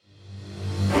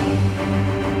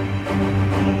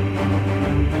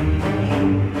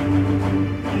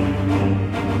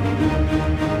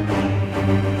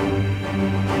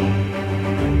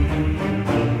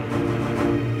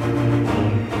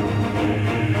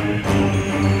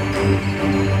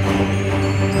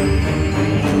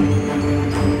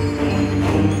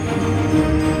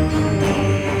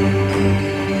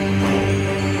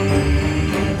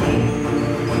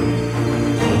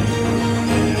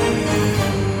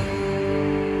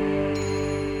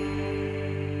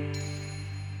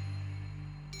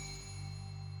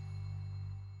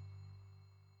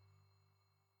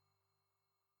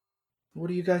What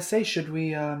do you guys say? Should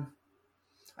we?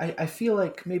 I feel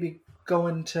like maybe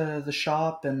going to the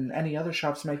shop and any other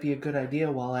shops might be a good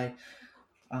idea while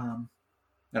um,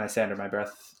 and I say under my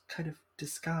breath, kind of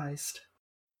disguised.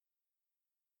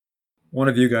 One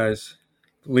of you guys,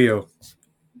 Leo,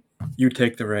 you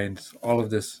take the reins. All of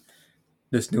this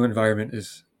new environment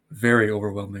is very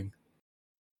overwhelming.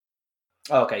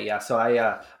 Okay, yeah. So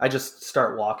I just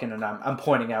start walking and I'm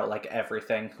pointing out like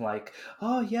everything. Like,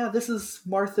 oh yeah, this is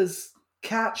Martha's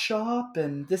cat shop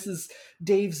and this is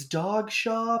Dave's dog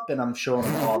shop and I'm showing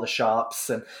him all the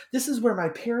shops and this is where my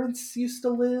parents used to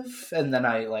live and then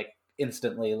I like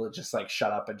instantly just like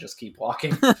shut up and just keep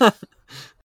walking.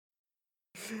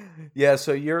 Yeah,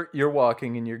 so you're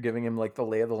walking and you're giving him like the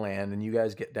lay of the land, and you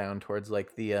guys get down towards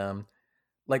like the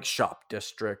like shop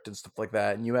district and stuff like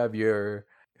that, and you have your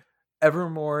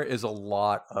Evermore is a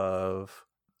lot of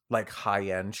like high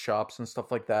end shops and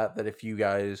stuff like that. That if you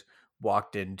guys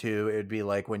walked into, it'd be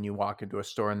like when you walk into a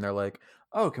store and they're like,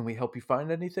 "Oh, can we help you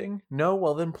find anything?" No,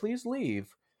 well then please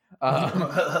leave. Um,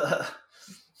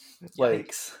 like,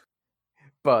 Yikes.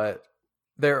 but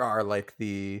there are like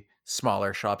the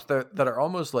smaller shops that are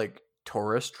almost like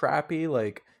tourist trappy.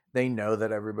 Like they know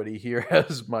that everybody here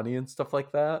has money and stuff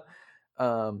like that.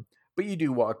 But you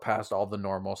do walk past all the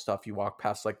normal stuff. You walk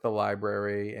past like the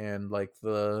library and like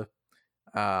the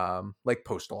like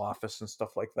postal office and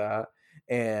stuff like that.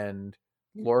 And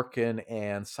Lorcan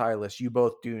and Silas, you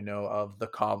both do know of the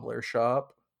cobbler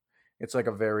shop. It's like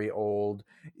a very old.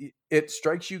 It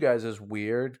strikes you guys as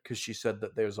weird because she said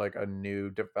that there's like a new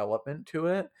development to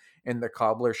it, and the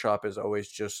cobbler shop is always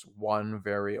just one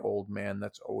very old man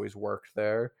that's always worked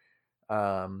there.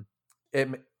 Um, it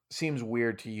seems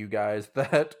weird to you guys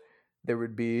that there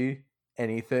would be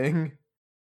anything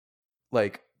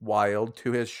like wild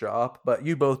to his shop, but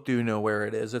you both do know where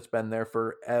it is. It's been there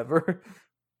forever.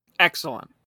 Excellent.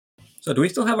 So, do we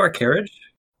still have our carriage?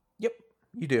 Yep,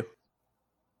 you do.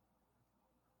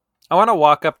 I want to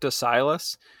walk up to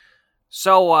Silas.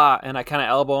 So, and I kind of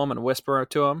elbow him and whisper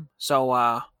to him.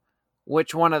 So,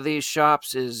 which one of these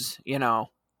shops is,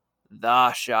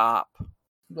 the shop?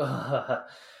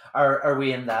 Are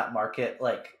we in that market,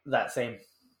 like that same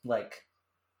like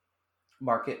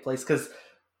marketplace? Because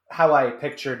how I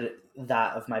pictured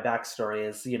that of my backstory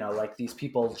is, like these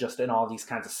people just in all these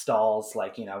kinds of stalls,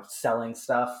 like, selling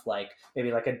stuff, like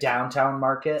maybe like a downtown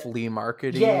market. Flea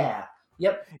market. Yeah.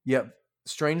 Yep. Yep.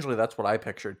 Strangely, that's what I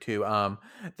pictured too.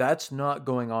 That's not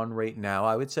going on right now.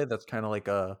 I would say that's kind of like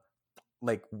a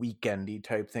weekendy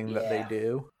type thing that they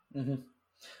do. Mm-hmm.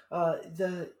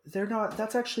 They're not.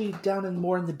 That's actually down in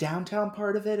more in the downtown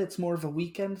part of it. It's more of a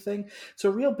weekend thing. It's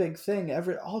a real big thing.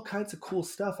 All kinds of cool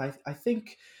stuff. I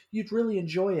think you'd really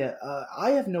enjoy it. I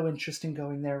have no interest in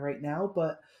going there right now,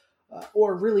 but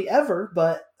or really ever.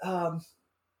 But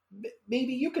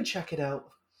maybe you could check it out.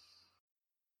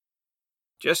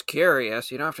 Just curious.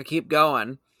 You don't have to keep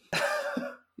going.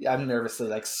 Yeah, I'm nervously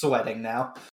like sweating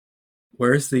now.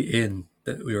 Where's the inn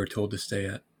that we were told to stay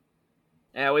at?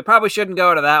 Yeah, we probably shouldn't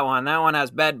go to that one. That one has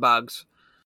bed bugs.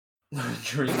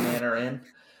 Dream Manor Inn.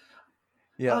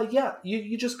 Yeah. Yeah.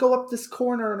 You just go up this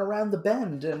corner and around the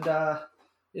bend, and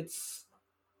it's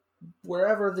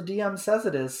wherever the DM says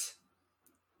it is.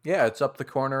 Yeah, it's up the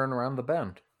corner and around the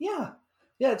bend. Yeah,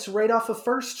 it's right off of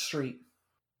First Street.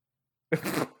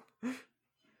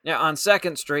 Yeah, on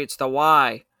 2nd Street's the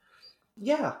Y.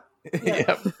 Yeah.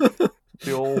 Yep.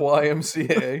 The old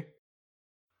YMCA.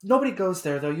 Nobody goes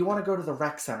there, though. You want to go to the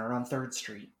rec center on 3rd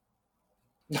Street.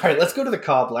 All right, let's go to the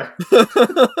cobbler.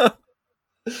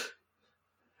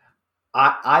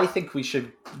 I think we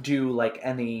should do like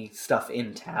any stuff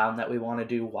in town that we want to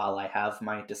do while I have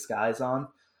my disguise on.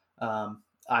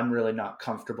 I'm really not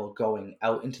comfortable going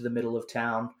out into the middle of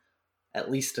town,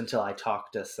 at least until I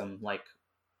talk to some like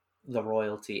the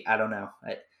royalty. I don't know.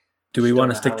 Do we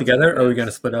want to stick together, or are we going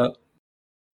to split up?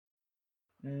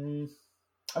 I'm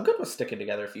good with sticking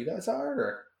together if you guys are,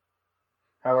 or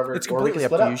however. It's completely up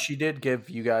to you. She did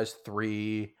give you guys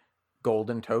 3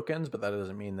 golden tokens, but that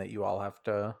doesn't mean that you all have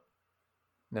to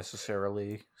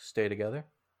necessarily stay together.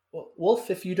 Well,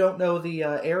 Wolf, if you don't know the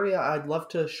area, I'd love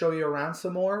to show you around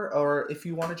some more, or if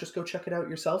you want to just go check it out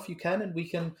yourself, you can, and we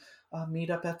can meet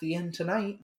up at the inn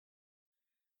tonight.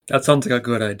 That sounds like a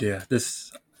good idea.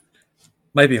 This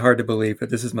might be hard to believe, but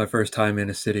this is my first time in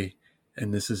a city,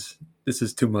 and this is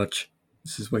too much.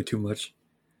 This is way too much.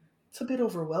 It's a bit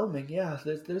overwhelming, yeah.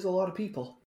 There's a lot of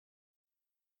people.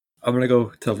 I'm going to go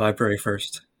to the library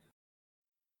first.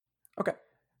 Okay.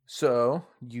 So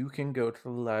you can go to the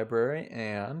library,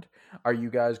 and are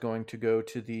you guys going to go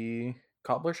to the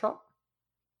cobbler shop?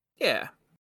 Yeah.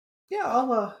 Yeah,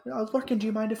 I'll Lurkin, do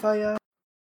you mind if I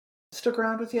stick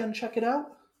around with you and check it out?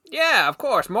 Yeah, of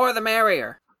course. More the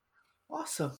merrier.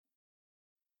 Awesome.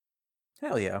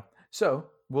 Hell yeah. So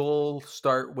we'll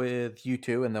start with you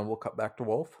two, and then we'll cut back to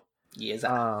Wolf. Yes.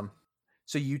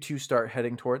 So you two start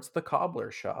heading towards the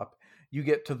cobbler shop. You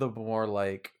get to the more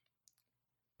like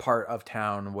part of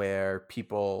town where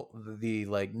the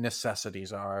like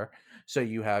necessities are. So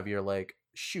you have your like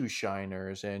shoe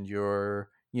shiners and your,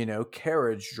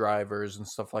 carriage drivers and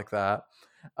stuff like that.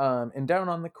 And down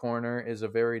on the corner is a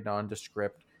very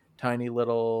nondescript, tiny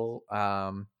little,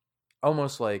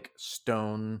 almost like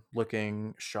stone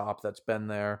looking shop that's been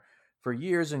there for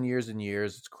years and years and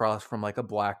years. It's across from like a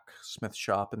blacksmith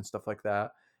shop and stuff like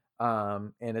that.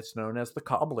 And it's known as the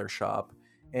cobbler shop.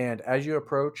 And as you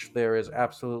approach, there is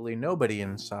absolutely nobody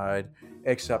inside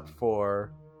except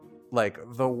for like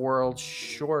the world's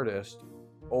shortest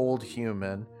old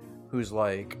human who's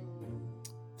like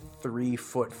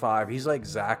 3'5". He's like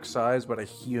Zach size, but a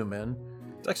human.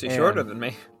 It's actually shorter than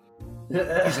me.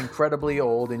 He's incredibly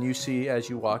old, and you see as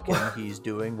you walk in, he's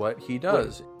doing what he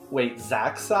does. Wait,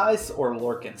 Zach size or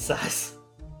Lorcan size?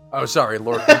 Oh, sorry,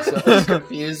 Lorcan size.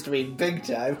 Confused me big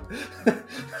time.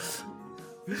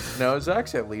 No,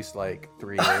 Zach's at least like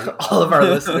 3'8". All of our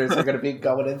listeners are going to be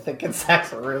going in thinking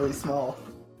Zach's really small.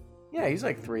 Yeah, he's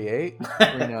like 3'8",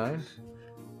 3'9".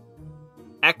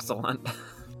 Excellent.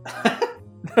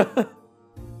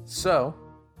 So,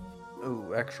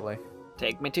 actually,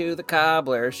 Take me to the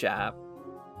cobbler shop.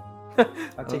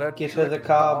 I'll take you to the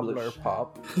cobbler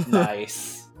pop.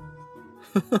 Nice.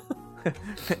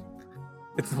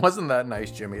 It wasn't that nice,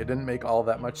 Jimmy. It didn't make all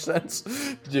that much sense.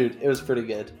 Dude, it was pretty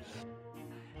good.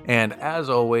 And as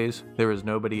always, there is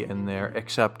nobody in there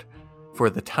except for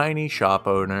the tiny shop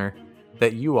owner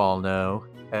that you all know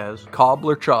as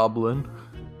Cobbler Choblin.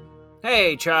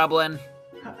 Hey, Choblin.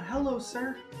 Hello,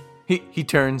 sir. He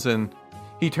turns and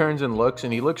looks,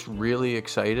 and he looks really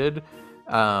excited.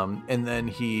 And then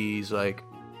he's like,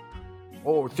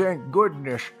 "Oh, thank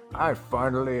goodness! I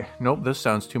finally..." Nope, this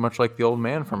sounds too much like the old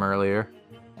man from earlier.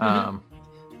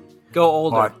 Go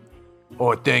older.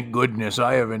 Oh, thank goodness!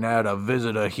 I haven't had a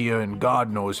visitor here in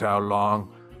God knows how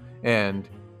long. And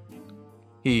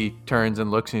he turns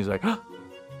and looks, and he's like,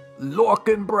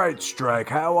 "Lorcan Brightstrike,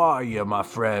 how are you, my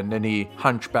friend?" And he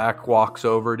hunchback walks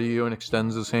over to you and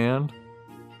extends his hand.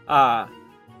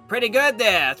 Pretty good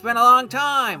there. It's been a long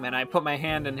time. And I put my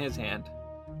hand in his hand.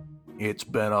 It's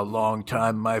been a long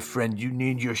time, my friend. You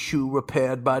need your shoe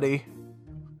repaired, buddy?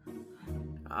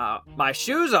 My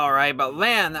shoe's all right, but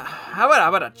man, how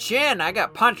about a chin? I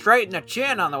got punched right in the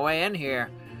chin on the way in here.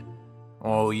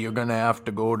 Oh, you're gonna have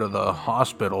to go to the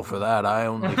hospital for that. I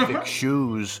only fix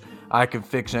shoes. I can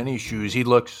fix any shoes.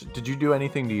 Did you do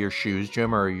anything to your shoes,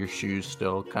 Jim, or are your shoes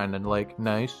still kind of like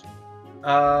nice?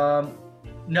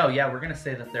 No, yeah, we're gonna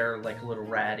say that they're like a little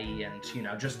ratty and,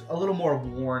 just a little more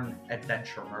worn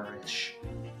adventurer-ish.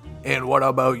 And what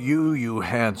about you, you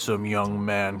handsome young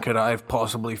man? Could I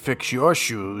possibly fix your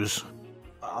shoes?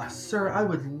 Sir, I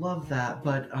would love that,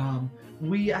 but,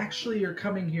 we actually are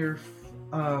coming here,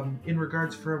 in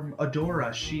regards from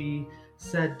Adora. She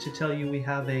said to tell you we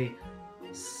have a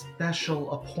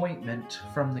special appointment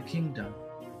from the kingdom.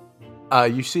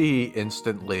 You see he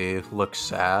instantly looks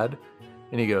sad,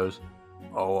 and he goes,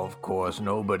 "Oh, of course,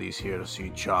 nobody's here to see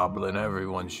Choblin.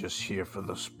 Everyone's just here for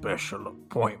the special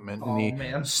appointment." And he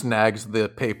snags the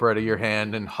paper out of your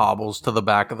hand and hobbles to the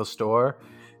back of the store.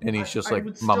 And he's just like, I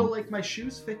would still like my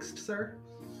shoes fixed, sir.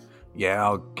 "Yeah,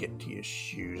 I'll get to your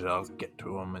shoes. I'll get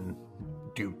to them in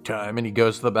due time." And he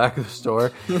goes to the back of the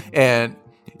store. And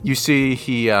you see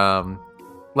he,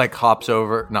 waddles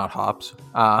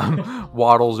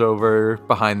over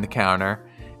behind the counter.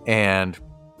 And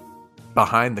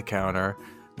behind the counter,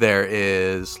 there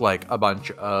is like a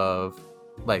bunch of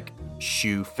like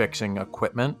shoe fixing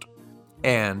equipment,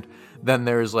 and then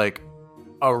there's like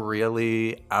a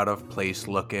really out of place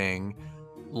looking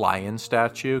lion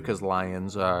statue, because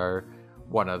lions are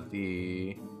one of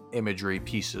the imagery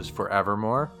pieces for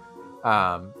Evermore.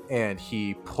 And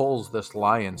he pulls this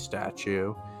lion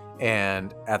statue,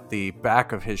 and at the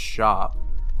back of his shop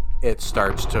it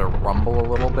starts to rumble a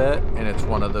little bit, and it's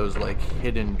one of those like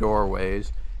hidden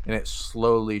doorways, and it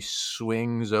slowly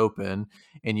swings open,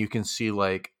 and you can see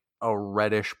like a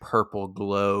reddish purple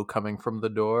glow coming from the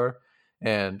door,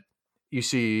 and you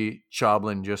see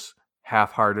Choblin just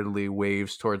half-heartedly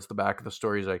waves towards the back of the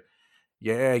store. He's like,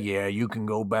 yeah, you can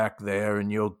go back there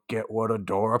and you'll get what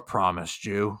Adora promised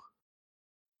you."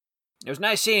 It was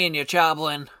nice seeing you,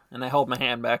 Choblin. And I hold my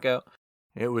hand back out.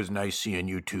 "It was nice seeing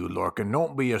you too, Lorcan.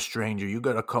 Don't be a stranger. You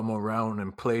gotta come around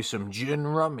and play some gin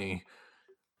rummy."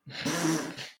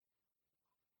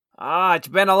 It's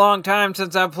been a long time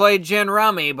since I've played Gin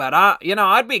Rummy, but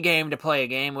I'd be game to play a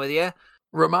game with you.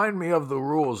 Remind me of the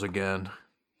rules again.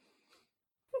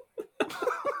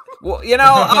 Well,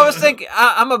 I was thinking,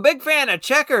 I'm a big fan of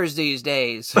checkers these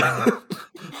days.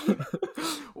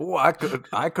 Oh, I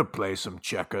could play some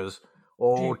checkers.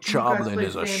 Old do you guys Choblin play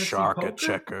is a fantasy shark at poker?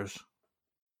 checkers.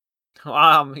 You're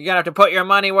gonna have to put your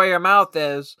money where your mouth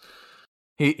is.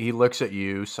 He looks at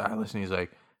you, Silas, and he's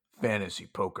like, fantasy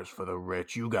poker's for the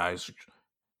rich. You guys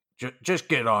just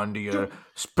get on to your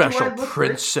special I look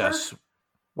princess. rich,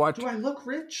 What? Do I look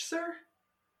rich, sir?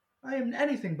 I am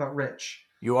anything but rich.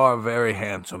 You are very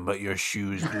handsome, but your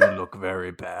shoes do look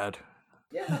very bad.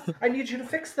 Yeah, I need you to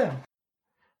fix them.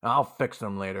 I'll fix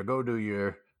them later. Go do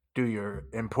your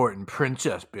important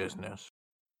princess business.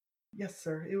 Yes,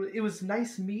 sir. It was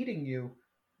nice meeting you,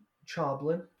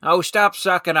 Choblin. Oh, stop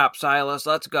sucking up, Silas.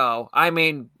 Let's go. I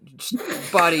mean,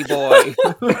 buddy boy.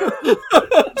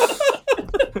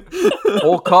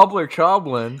 Old Cobbler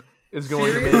Choblin is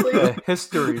going to Seriously? make a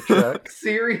history check.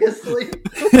 Seriously?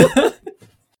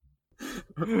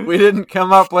 We didn't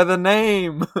come up with a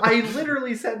name. I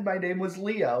literally said my name was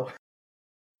Leo.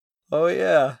 Oh,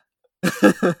 yeah.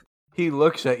 He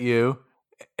looks at you,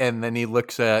 and then he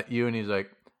looks at you, and he's like,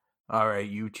 all right,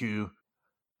 you two,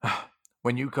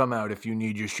 when you come out, if you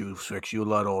need your shoes fixed, you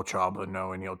let old Choblin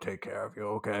know, and he'll take care of you,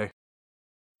 okay?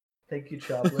 Thank you,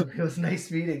 Choblin. It was nice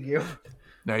meeting you.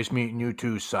 Nice meeting you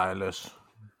too, Silas.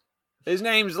 His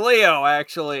name's Leo,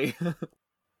 actually.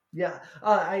 Yeah,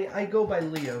 I go by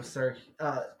Leo, sir.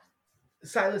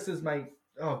 Silas is my...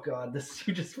 Oh, God,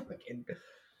 you just fucking...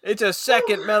 It's a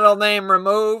second middle name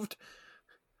removed.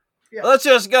 Yeah. Let's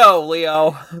just go,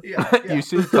 Leo. Yeah. You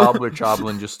see Cobbler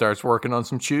Choblin just starts working on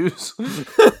some shoes.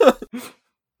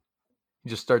 He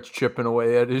just starts chipping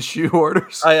away at his shoe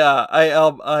orders. I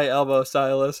elbow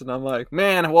Silas, and I'm like,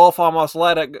 man, Wolf almost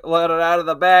let it out of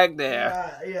the bag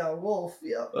there. Yeah, Wolf.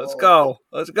 Yeah. Let's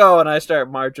go, and I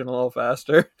start marching a little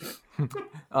faster.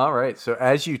 All right, so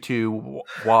as you two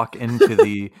walk into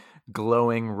the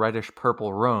glowing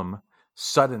reddish-purple room,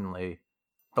 suddenly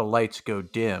the lights go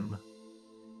dim,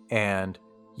 and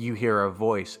you hear a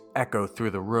voice echo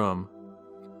through the room.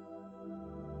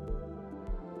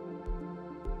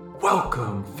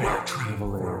 Welcome, fair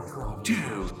traveler,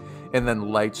 to... And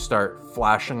then lights start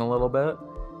flashing a little bit,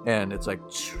 and it's like...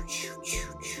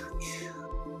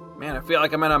 Man, I feel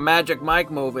like I'm in a Magic Mike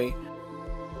movie.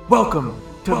 Welcome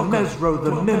to Mesro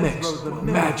the Mimic's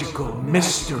Magical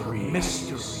Mystery.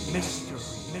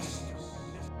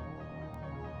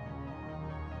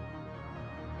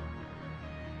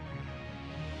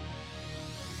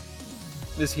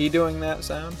 Is he doing that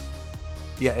sound?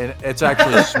 Yeah, and it's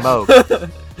actually smoke.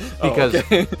 Because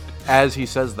as he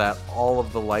says that, all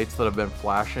of the lights that have been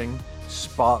flashing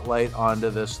spotlight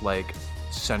onto this, like,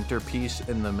 centerpiece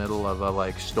in the middle of a,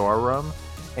 like, storeroom.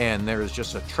 And there's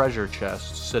just a treasure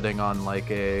chest sitting on, like,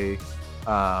 a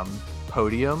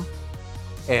podium.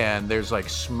 And there's, like,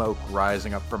 smoke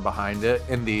rising up from behind it.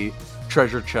 And the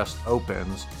treasure chest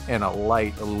opens, and a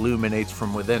light illuminates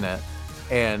from within it.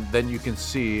 And then you can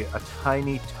see a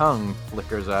tiny tongue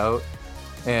flickers out.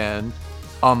 And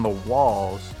on the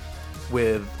walls,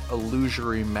 with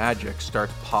illusory magic,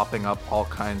 starts popping up all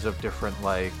kinds of different,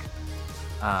 like,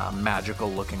 magical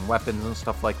looking weapons and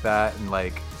stuff like that, and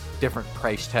like different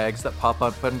price tags that pop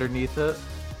up underneath it.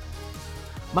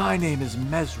 My name is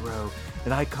Mesro,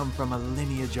 and I come from a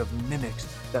lineage of mimics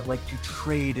that like to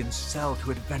trade and sell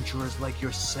to adventurers like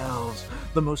yourselves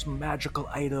the most magical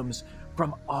items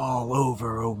from all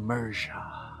over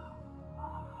Omersia.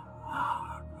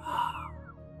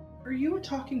 Are you a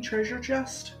talking treasure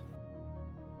chest?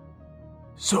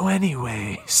 So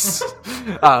anyways,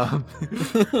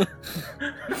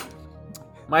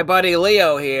 My buddy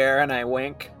Leo here, and I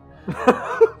wink.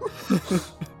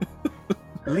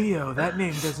 Leo, that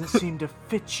name doesn't seem to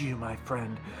fit you, my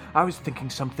friend. I was thinking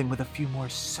something with a few more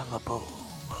syllables.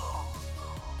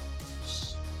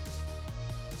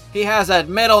 He has a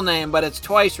middle name, but it's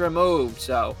twice removed,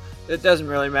 so it doesn't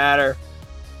really matter.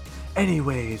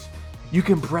 Anyways, you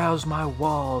can browse my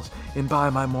walls and buy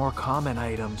my more common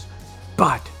items,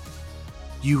 but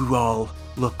you all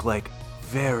look like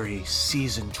very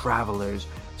seasoned travelers,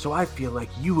 so I feel like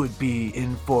you would be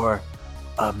in for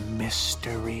a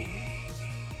mystery.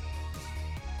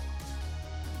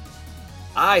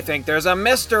 I think there's a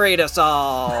mystery to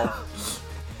solve.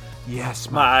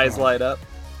 Yes, My eyes friend. light up.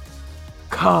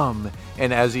 Come.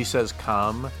 And as he says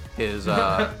come, his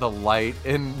the light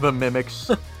in the mimic's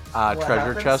treasure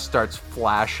happens? chest starts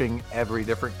flashing every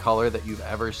different color that you've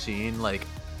ever seen, like,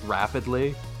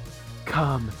 rapidly.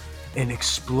 Come and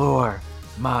explore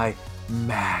my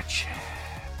magic.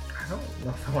 don't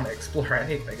know if I want to explore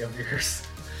anything of yours.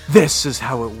 This is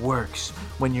how it works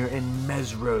when you're in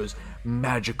Mesro's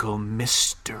magical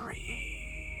mysteries.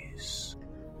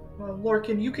 Well,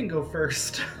 Lorcan, you can go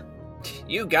first.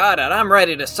 You got it. I'm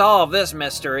ready to solve this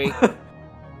mystery.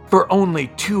 For only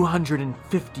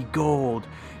 250 gold,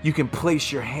 you can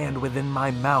place your hand within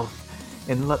my mouth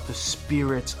and let the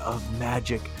spirits of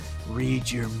magic read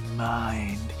your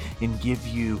mind and give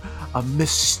you a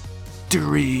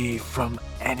mystery from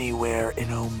anywhere in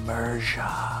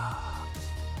Omersia.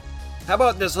 How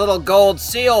about this little gold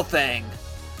seal thing?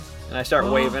 And I start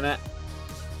waving it.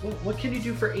 What can you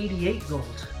do for 88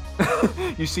 gold?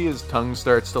 You see his tongue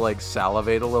starts to like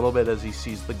salivate a little bit as he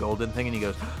sees the golden thing, and he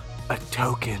goes, "A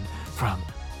token from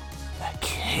the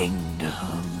kingdom.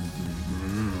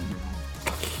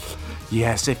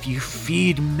 Yes, if you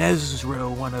feed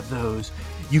Mesro one of those,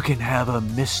 you can have a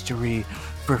mystery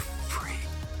for free."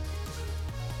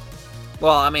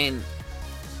 Well, I mean,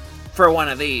 for one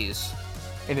of these.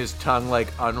 And his tongue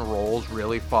like unrolls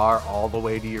really far all the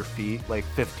way to your feet, like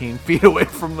 15 feet away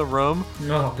from the room.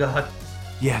 Oh, God.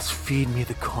 Yes, feed me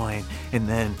the coin, and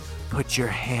then put your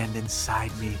hand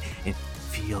inside me and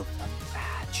feel the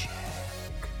magic.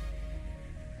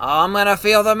 I'm gonna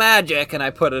feel the magic, and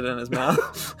I put it in his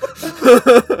mouth.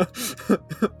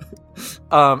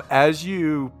 As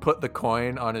you put the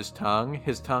coin on his tongue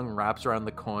wraps around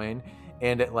the coin,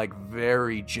 and it like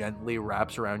very gently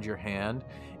wraps around your hand,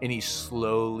 and he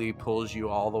slowly pulls you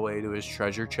all the way to his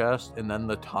treasure chest, and then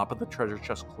the top of the treasure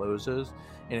chest closes,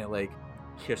 and it like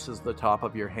kisses the top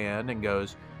of your hand and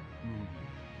goes,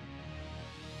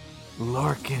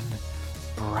 "Lorcan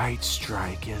Bright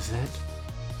Strike, is it?"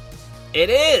 It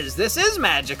is! This is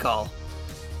magical!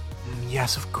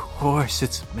 Yes, of course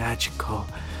it's magical.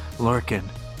 Lorcan,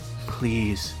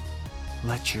 please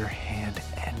let your hand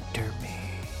enter me.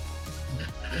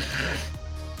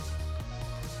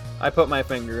 I put my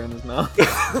finger in his mouth.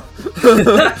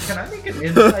 Can I make an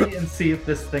insight and see if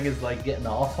this thing is like getting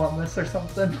off on this or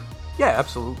something? Yeah,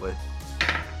 absolutely.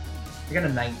 I got a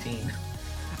 19.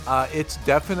 It's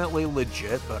definitely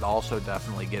legit, but also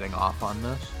definitely getting off on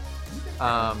this.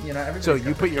 Everybody's So got you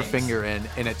their put your kinks. finger in,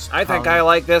 and I think I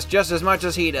like this just as much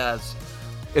as he does.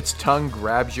 its tongue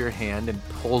grabs your hand and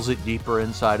pulls it deeper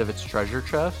inside of its treasure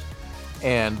chest,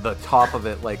 and the top of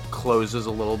it like closes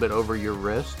a little bit over your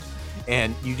wrist,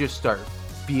 and you just start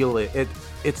feel it.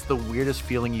 It's the weirdest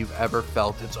feeling you've ever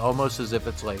felt. It's almost as if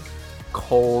it's like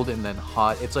cold and then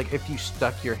hot. It's like if you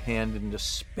stuck your hand into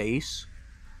space,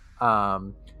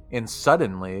 and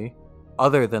suddenly,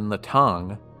 other than the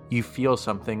tongue, you feel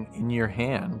something in your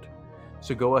hand.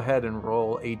 So go ahead and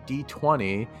roll a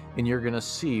d20, and you're going to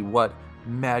see what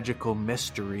magical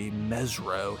mystery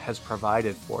Mesro has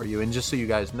provided for you. And just so you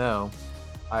guys know,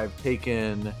 I've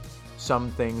taken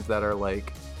some things that are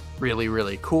like really,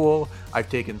 really cool. I've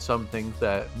taken some things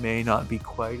that may not be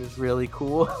quite as really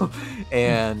cool.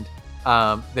 And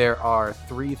there are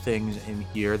 3 things in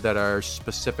here that are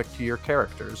specific to your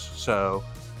characters. So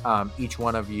each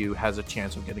one of you has a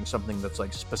chance of getting something that's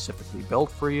like specifically built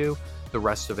for you. The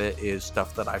rest of it is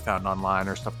stuff that I found online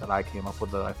or stuff that I came up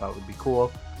with that I thought would be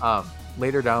cool.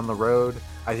 Later down the road,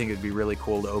 I think it'd be really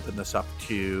cool to open this up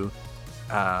to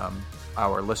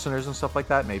our listeners and stuff like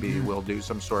that. Maybe we'll do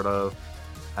some sort of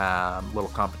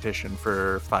little competition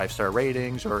for 5-star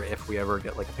ratings, or if we ever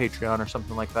get like a Patreon or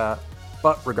something like that.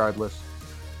 But regardless,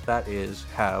 that is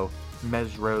how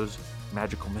Mesro's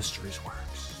Magical Mysteries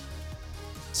works.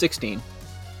 16.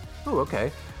 Oh,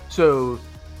 okay. So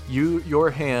your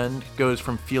hand goes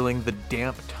from feeling the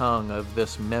damp tongue of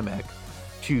this mimic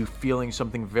to feeling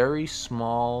something very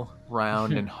small,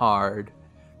 round, and hard.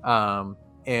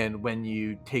 And when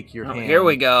you take your hand... Here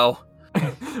we go.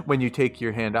 When you take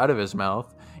your hand out of his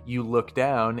mouth, you look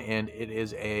down, and it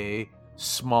is a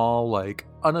small, like,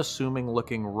 unassuming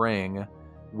looking ring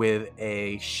with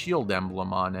a shield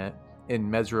emblem on it.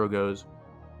 And Mesro goes,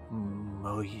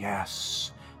 "Oh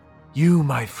yes, you,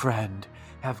 my friend,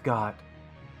 have got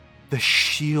the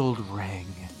shield ring.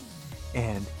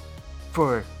 And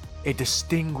for a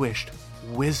distinguished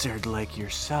wizard like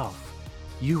yourself,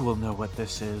 you will know what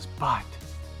this is, but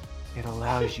it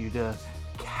allows you to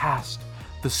cast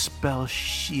the spell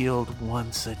shield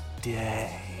once a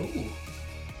day."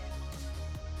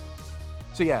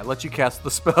 So yeah, it lets you cast the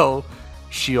spell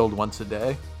shield once a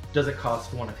day. Does it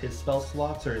cost one of his spell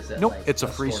slots, or is it? Nope, like it's a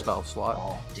free source? spell slot.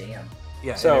 Oh, damn.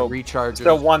 Yeah, So- and it recharges.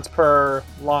 So once per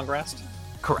long rest?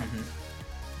 Correct.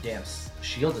 Damn,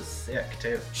 shield is sick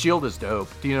too. Shield is dope.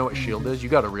 Do you know what shield is? You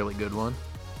got a really good one.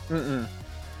 Mm-mm.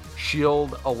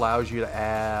 Shield allows you to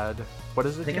add... What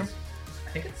is it, Jim? I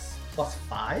think it's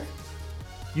 +5.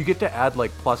 You get to add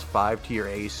like +5 to your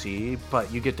AC,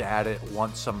 but you get to add it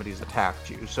once somebody's attacked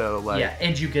you. So like yeah,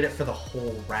 and you get it for the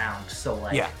whole round. So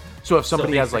like yeah. So if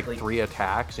somebody has like basically- 3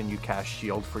 attacks and you cast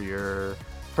shield for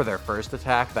their first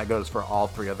attack, that goes for all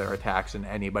 3 of their attacks and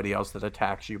anybody else that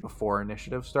attacks you before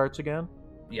initiative starts again.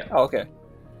 Yeah, Oh, okay.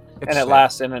 It's And it sick.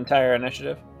 lasts an entire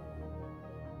initiative.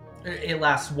 it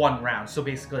lasts 1 round. So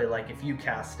basically, like if you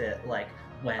cast it like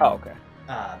when Oh, okay.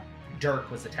 Dirk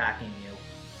was attacking you,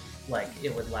 like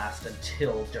it would last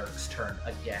until Dirk's turn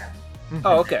again.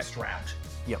 Oh, okay. Next round.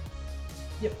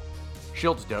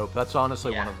 Shield's dope. That's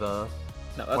honestly Yeah. one of the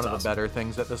No, that's one of awesome. the better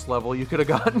things at this level you could have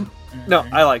gotten. No,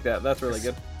 Mhm. I like that. That's really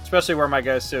good. Especially where my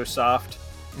guy's so soft.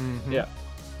 Mhm. Yeah.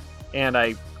 And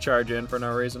I charge in for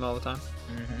no reason all the time.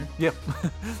 Mhm. Yep.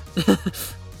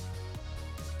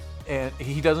 And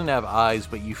he doesn't have eyes,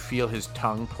 but you feel his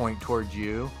tongue point towards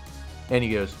you. And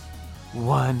he goes,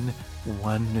 "One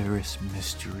wondrous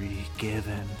mystery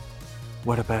given.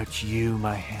 What about you,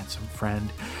 my handsome friend?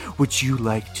 Would you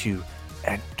like to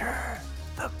enter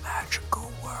the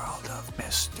magical world of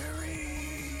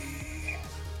mystery?"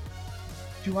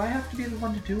 Do I have to be the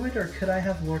one to do it, or could I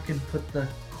have Lorcan put the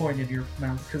coin in your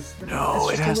mouth? Because No,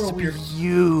 it has to be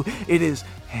you. It is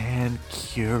hand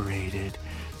curated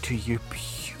to your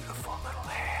beautiful little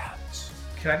hands.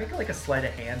 Can I make like a sleight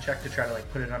of hand check to try to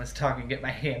like put it on his tongue and get my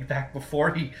hand back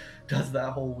before he does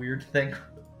that whole weird thing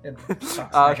and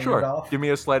sucks my hand Sure. off? Give me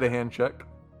a sleight of hand check.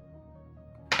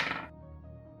 I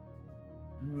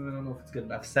don't know if it's good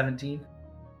enough. 17.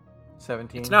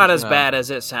 17. It's not He's as gonna- bad as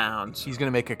it sounds. He's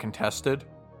gonna make a contested.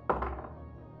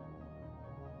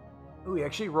 Ooh, he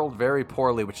actually rolled very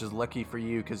poorly, which is lucky for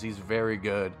you because he's very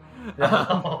good.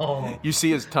 Oh. You see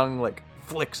his tongue like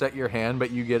flicks at your hand, but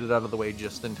you get it out of the way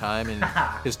just in time, and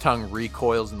his tongue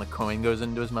recoils and the coin goes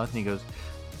into his mouth, and he goes,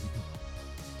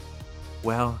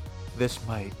 "Well, this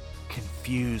might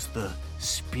confuse the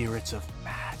spirits of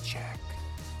magic,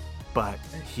 but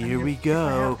here we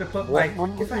go." If I have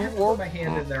to put my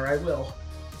hand in there, I will.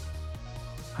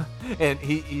 And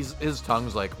his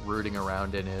tongue's like rooting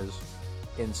around in his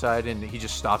inside, and he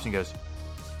just stops and goes,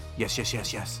 "Yes, yes,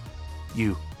 yes, yes.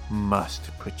 You must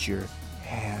put your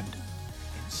hand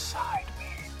inside me."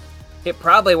 It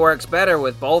probably works better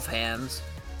with both hands.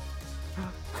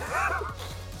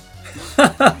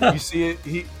 You see it,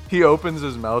 he opens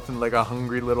his mouth and like a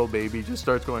hungry little baby just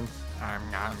starts going, "Nom,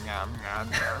 nom, nom, nom,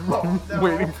 nom," Oh, no.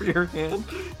 waiting for your hand.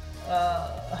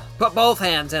 Put both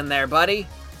hands in there, buddy.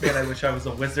 Man, I wish I was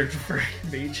a wizard for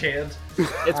mage hand.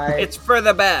 It's for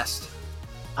the best.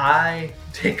 I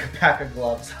take a pack of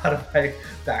gloves out of my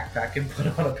backpack and put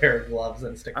on a pair of gloves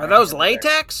and stick. Are my those hand in there.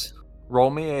 latex? Roll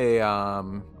me a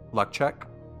luck check.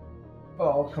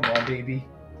 Oh, come on, baby.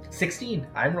 16.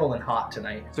 I'm rolling hot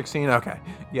tonight. 16. Okay,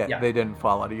 yeah, Yeah. they didn't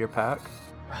fall out of your pack.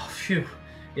 Oh, phew.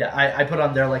 Yeah, I put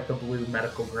on there like the blue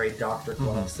medical grade doctor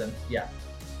gloves, and yeah.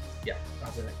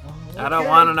 I'll be like, oh, I don't okay.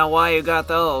 want to know why you got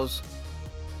those.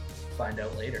 Find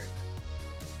out later.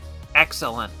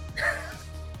 Excellent.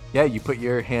 Yeah, you put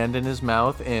your hand in his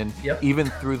mouth, and Yep. even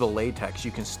through the latex,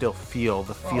 you can still feel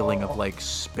the feeling Oh. of like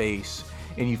space,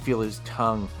 and you feel his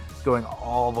tongue going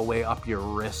all the way up your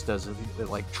wrist as it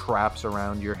like traps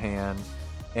around your hand,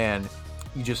 and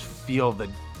you just feel the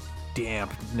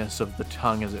dampness of the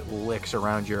tongue as it licks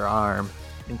around your arm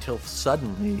until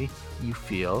suddenly you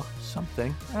feel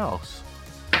something else.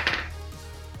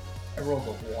 I rolled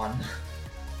a 1.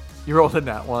 You rolled a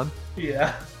nat one.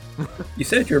 Yeah. You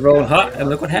said you're rolling hot, and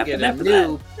look what You happened get a after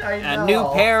new, I a new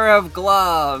know. pair of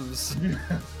gloves.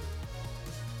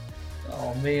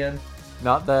 Oh, man.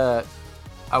 Not that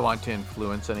I want to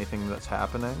influence anything that's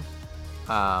happening,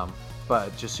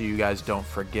 but just so you guys don't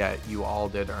forget, you all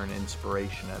did earn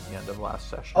inspiration at the end of last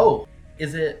session. Oh,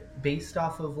 is it based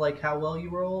off of like how well you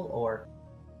roll, or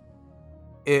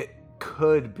It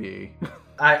could be.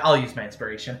 I'll use my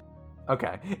inspiration.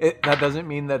 Okay. That doesn't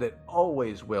mean that it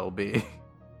always will be.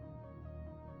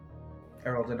 I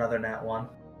rolled another nat 1.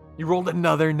 You rolled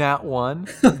another nat 1?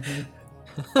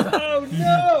 Oh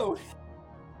no!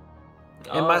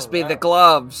 It must be the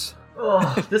gloves.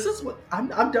 Oh, this is what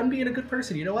I'm done being a good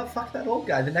person. You know what? Fuck that old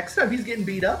guy. The next time he's getting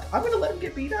beat up, I'm gonna let him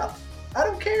get beat up. I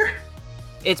don't care.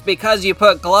 It's because you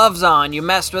put gloves on. You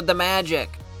messed with the magic.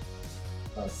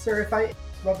 Sir, if I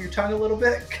rub your tongue a little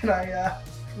bit, can I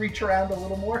reach around a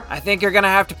little more? I think you're gonna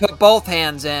have to put both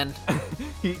hands in.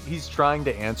 He's trying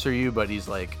to answer you, but he's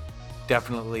like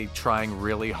definitely trying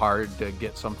really hard to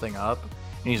get something up.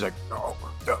 And he's like, "No,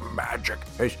 the magic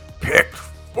is picked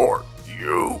for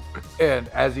you." And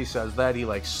as he says that, he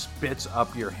like spits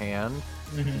up your hand.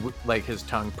 Like his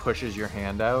tongue pushes your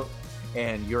hand out,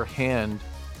 and your hand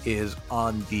is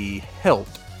on the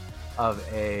hilt of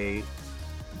a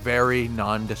very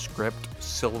nondescript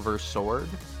silver sword.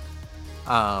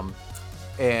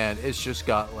 And it's just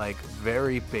got like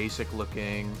very basic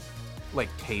looking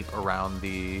like tape around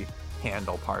the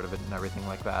handle part of it and everything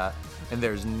like that. And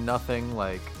there's nothing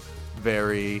like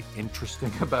very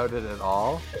interesting about it at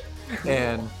all. Cool.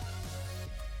 And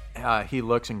he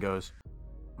looks and goes,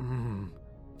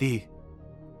 the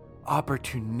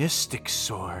opportunistic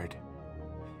sword.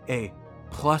 A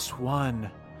 +1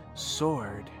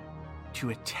 sword to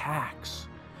attacks.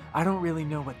 I don't really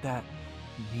know what that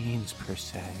means per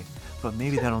se, but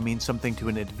maybe that'll mean something to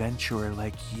an adventurer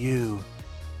like you.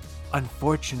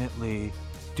 Unfortunately,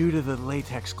 due to the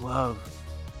latex glove,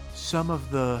 some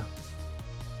of the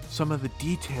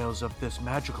details of this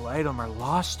magical item are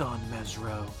lost on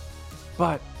Mesro,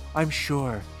 but I'm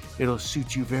sure it'll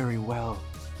suit you very well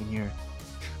in your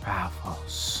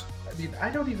travels. I mean, I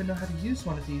don't even know how to use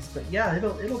one of these, but yeah,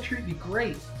 it'll treat me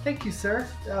great. Thank you, sir.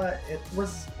 It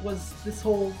was this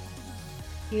whole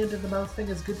hand in the mouth thing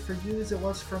as good for you as it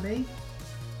was for me?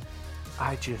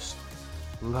 I just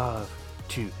love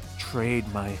to trade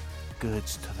my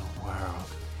goods to the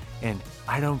world, and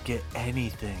I don't get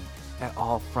anything at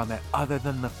all from it other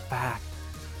than the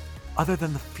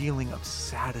feeling of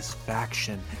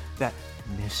satisfaction that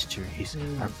mysteries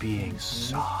are being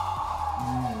solved.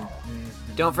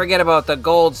 Don't forget about the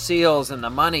gold seals and the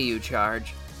money you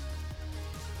charge.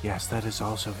 Yes, that is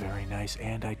also very nice,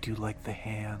 and I do like the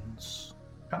hands.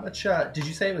 How much, did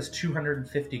you say it was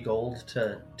 250 gold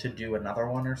to do another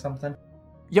one or something?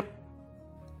 Yep.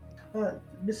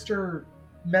 Mr.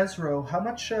 Mesro, how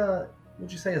much,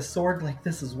 would you say a sword like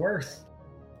this is worth?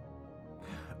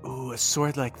 Ooh, a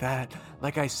sword like that.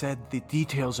 Like I said, the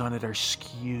details on it are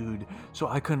skewed, so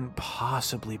I couldn't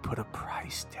possibly put a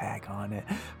price tag on it.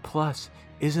 Plus,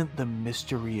 isn't the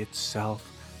mystery itself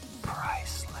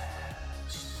priceless?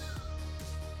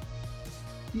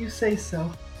 You say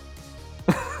so.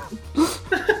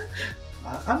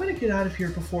 I'm gonna get out of here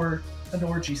before an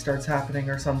orgy starts happening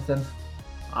or something.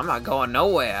 I'm not going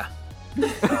nowhere.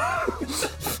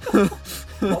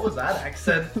 What was that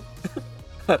accent?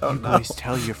 I don't know. Please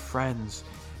tell your friends,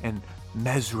 and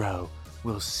Mesro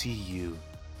will see you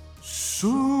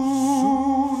soon.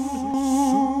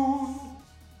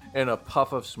 And a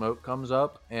puff of smoke comes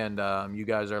up, and you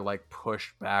guys are like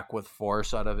pushed back with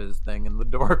force out of his thing, and the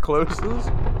door closes.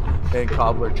 And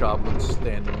Cobbler Choblin's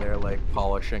standing there like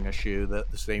polishing a shoe, the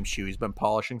same shoe he's been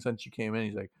polishing since you came in.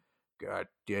 He's like, God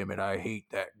damn it, I hate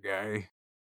that guy.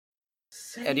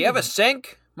 Hey, do you have a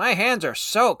sink? My hands are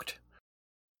soaked.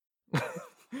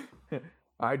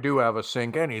 I do have a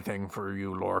sink. Anything for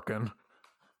you, Lorcan.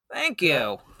 Thank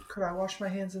you. Could I wash my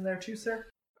hands in there too, sir?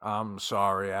 I'm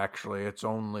sorry, actually. It's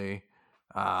only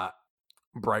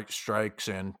Bright Strikes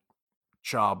and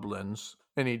Choblins.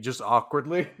 And he just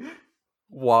awkwardly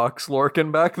walks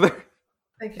Lorcan back there.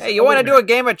 Thank you. Hey, you want to do a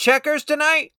game of checkers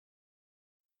tonight?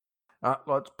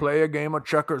 Let's play a game of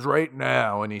checkers right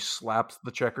now. And he slaps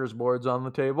the checkers boards on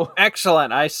the table.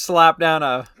 Excellent. I slap down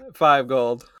a 5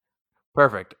 gold.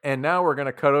 Perfect. And now we're going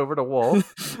to cut over to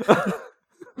Wolf.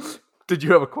 Did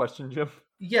you have a question, Jim?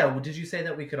 Yeah, well, did you say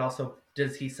that we could also...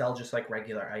 Does he sell just like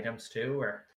regular items too,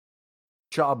 or...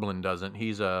 Choblin doesn't.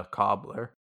 He's a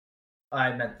cobbler.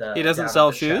 I meant the... He doesn't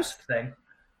sell shoes? Thing.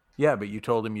 Yeah, but you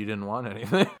told him you didn't want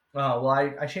anything. Oh, well,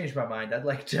 I changed my mind. I'd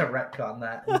like to retcon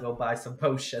that and go buy some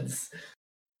potions.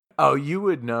 Oh, you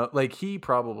would know. Like, he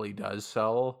probably does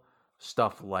sell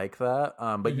stuff like that,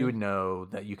 but you would know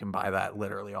that you can buy that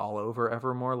literally all over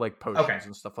Evermore. Like, potions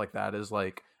and stuff like that is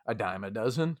like a dime a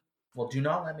dozen. Well, do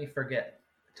not let me forget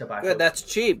to buy Good, potions. that's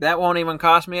cheap. That won't even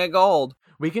cost me a gold.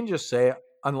 We can just say,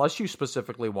 unless you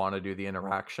specifically want to do the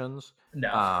interactions,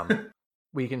 No.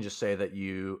 we can just say that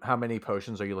how many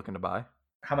potions are you looking to buy?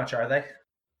 How much are they?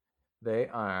 They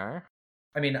are...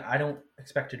 I mean, I don't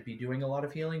expect to be doing a lot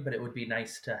of healing, but it would be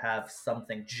nice to have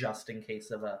something just in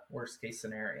case of a worst case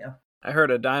scenario. I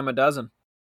heard a dime a dozen.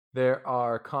 There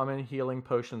are common healing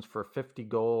potions for 50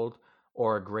 gold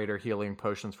or greater healing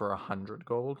potions for 100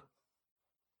 gold.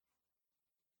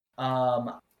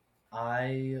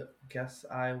 I guess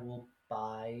I will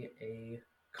buy a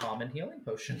common healing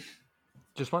potion.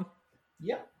 Just one?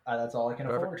 Yeah, that's all I can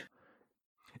afford.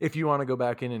 If you want to go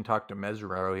back in and talk to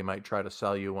Mesro, he might try to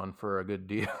sell you one for a good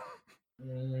deal.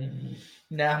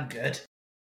 Nah, I'm good.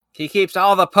 He keeps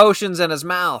all the potions in his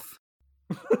mouth.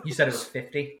 You said it was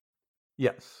 50?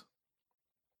 Yes.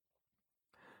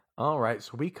 All right,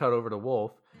 so we cut over to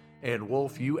Wolf. And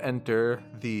Wolf, you enter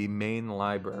the main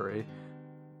library.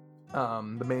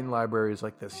 The main library is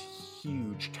like this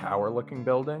huge tower-looking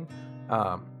building.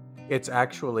 It's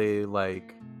actually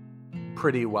like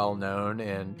pretty well known,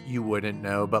 and you wouldn't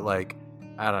know, but like,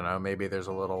 I don't know, maybe there's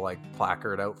a little like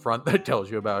placard out front that tells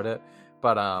you about it.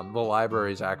 But the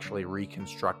library is actually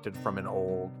reconstructed from an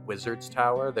old wizard's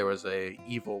tower. There was a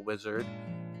evil wizard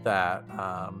that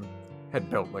had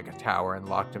built like a tower and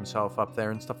locked himself up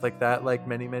there and stuff like that, like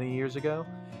many years ago.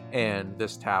 And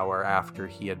this tower, after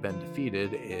he had been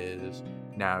defeated, is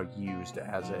now used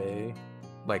as a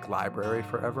like library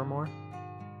for Evermore.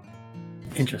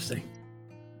 Interesting.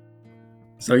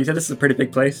 So you said this is a pretty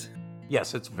big place?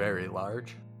 Yes, it's very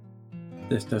large.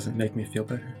 This doesn't make me feel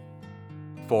better.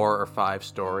 4 or 5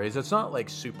 stories. It's not like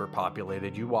super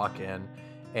populated. You walk in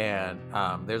and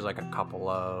there's like a couple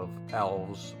of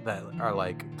elves that are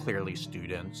like clearly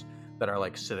students that are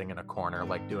like sitting in a corner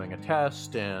like doing a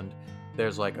test, and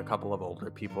there's like a couple of older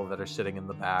people that are sitting in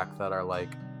the back that are like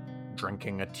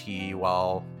drinking a tea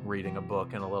while reading a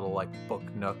book in a little like book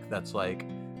nook that's like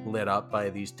lit up by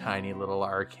these tiny little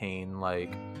arcane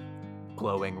like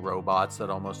glowing robots that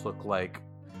almost look like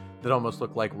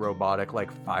robotic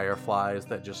like fireflies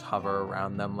that just hover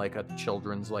around them like a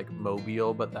children's like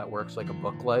mobile, but that works like a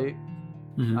book light.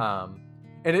 Mm-hmm.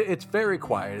 And it's very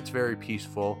quiet, it's very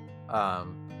peaceful.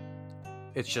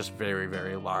 It's just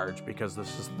very large because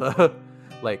this is the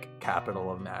like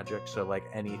capital of magic, so like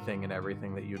anything and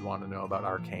everything that you'd want to know about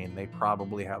arcane, they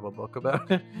probably have a book about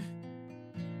it.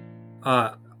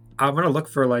 I'm gonna look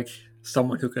for like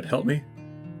someone who could help me,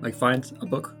 like find a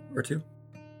book or two.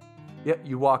 Yep,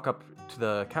 you walk up to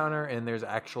the counter and there's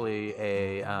actually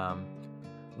a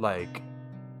like,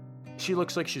 she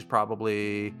looks like she's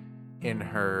probably in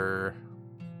her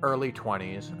early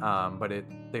 20s, but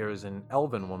there's an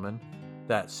elven woman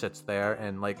that sits there,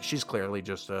 and like she's clearly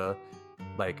just a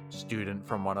like student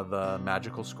from one of the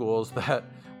magical schools that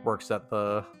works at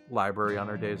the library on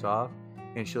her days off.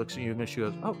 And she looks at you and she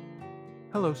goes, "Oh,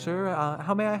 hello sir,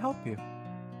 how may I help you?"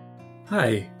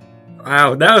 Hi.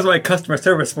 Wow, that was my customer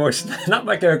service voice, not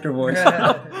my character voice.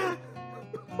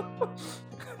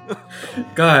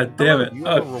 God damn it. You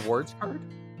have a rewards card?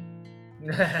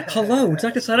 Hello, would you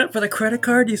like to sign up for the credit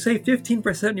card? You save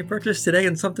 15% on your purchase today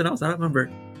and something else. I don't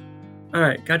remember.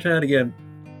 Alright, gotta try that again.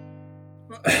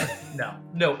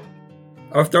 No.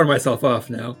 I've thrown myself off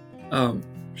now.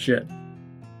 Shit.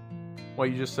 Well,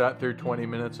 you just sat through 20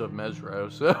 minutes of Mesro,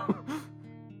 so...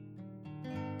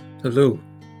 Hello.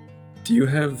 Do you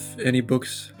have any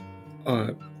books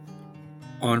on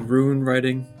rune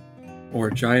writing or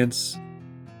giants?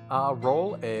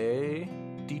 Roll a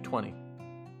d20.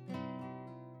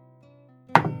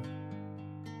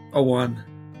 A 1.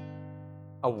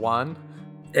 A 1?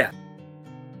 Yeah.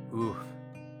 Oof.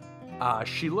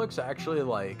 She looks actually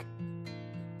like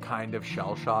kind of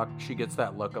shell-shocked. She gets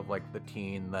that look of like the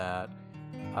teen that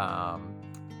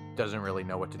doesn't really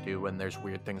know what to do when there's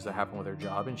weird things that happen with her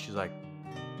job, and she's like,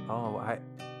 "Oh,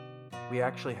 we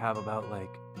actually have about like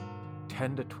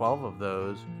 10 to 12 of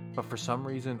those, but for some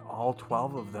reason all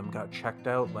 12 of them got checked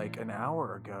out like an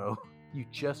hour ago. You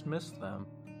just missed them."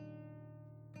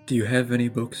 Do you have any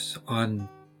books on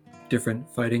different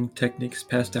fighting techniques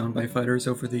passed down by fighters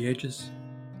over the ages?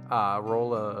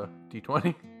 Roll a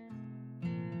d20.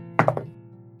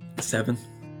 7.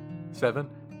 7.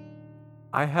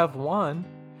 I have one.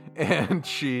 And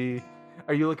she...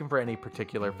 Are you looking for any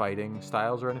particular fighting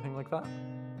styles or anything like that?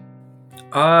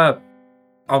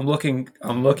 I'm looking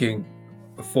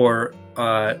for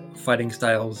fighting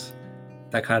styles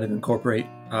that kind of incorporate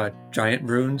giant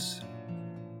runes.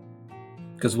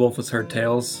 Because Wolf has heard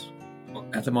tales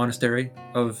at the monastery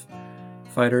of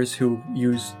fighters who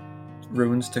use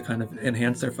runes to kind of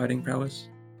enhance their fighting prowess.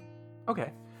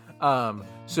 Okay.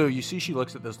 So you see she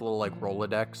looks at this little like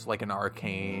Rolodex, like an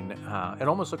arcane, it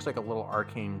almost looks like a little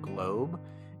arcane globe,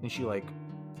 and she like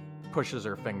pushes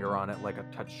her finger on it like a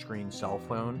touchscreen cell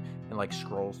phone and like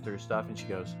scrolls through stuff, and she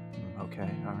goes, "Okay,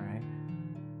 all right.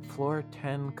 Floor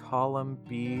 10, column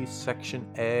B, section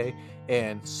A,"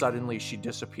 and suddenly she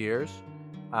disappears.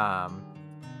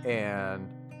 And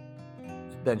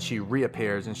then she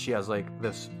reappears and she has like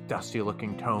this dusty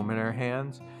looking tome in her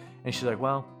hands, and she's like,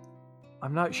 "Well,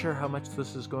 I'm not sure how much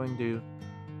this is going to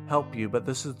help you, but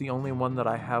this is the only one that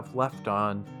I have left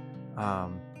on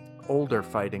older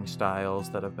fighting styles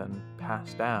that have been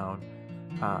passed down.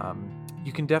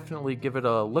 You can definitely give it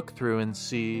a look through and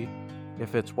see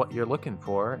if it's what you're looking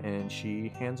for." And she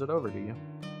hands it over to you.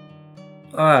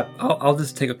 I'll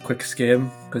just take a quick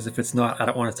skim, because if it's not, I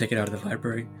don't want to take it out of the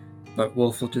library. But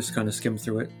Wolf will just kind of skim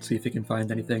through it, see if he can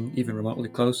find anything even remotely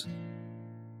close.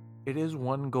 It is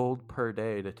 1 gold per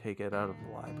day to take it out of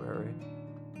the library.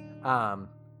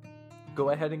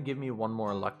 Go ahead and give me one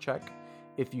more luck check.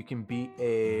 If you can beat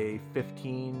a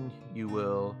 15, you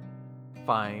will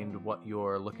find what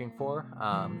you're looking for.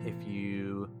 If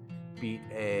you beat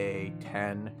a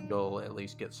 10, you'll at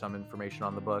least get some information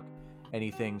on the book.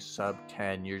 Anything sub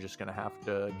 10, you're just going to have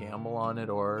to gamble on it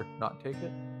or not take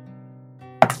it.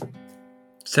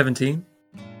 17.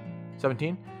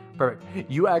 17? Perfect.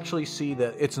 You actually see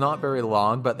that it's not very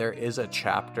long, but there is a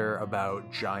chapter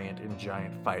about giant and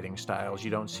giant fighting styles. You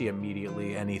don't see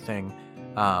immediately anything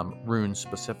rune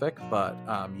specific, but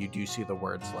you do see the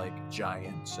words like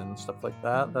giants and stuff like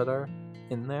that are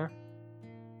in there.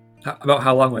 About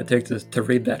how long would it take to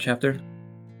read that chapter?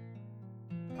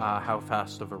 How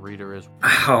fast of a reader is?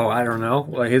 Oh, I don't know.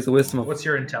 Well, here's the wisdom of... What's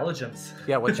your intelligence?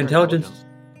 Yeah, what's your Intelligence?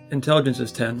 Intelligence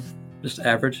is 10. Just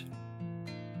average.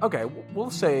 Okay,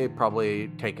 we'll say probably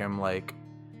take him like...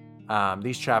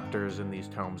 these chapters in these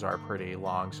tomes are pretty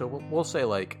long, so we'll say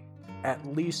like at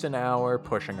least an hour,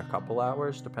 pushing a couple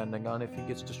hours, depending on if he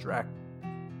gets distracted.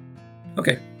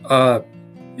 Okay.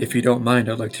 If you don't mind,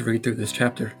 I'd like to read through this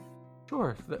chapter.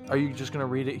 Sure. Are you just going to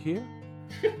read it here?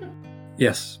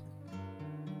 Yes.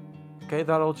 Okay,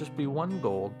 that'll just be 1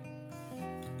 gold.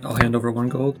 I'll hand over 1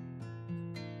 gold.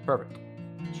 Perfect.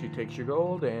 She takes your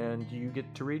gold, and you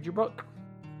get to read your book.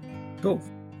 Cool.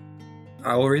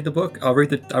 I will read the book. I'll read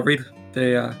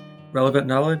the relevant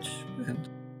knowledge. And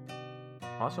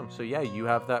Awesome. So yeah, you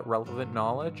have that relevant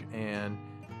knowledge, and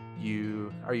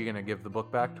are you going to give the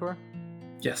book back to her?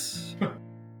 yes.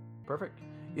 Perfect.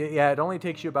 Yeah, it only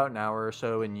takes you about an hour or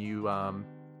so, and you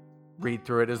read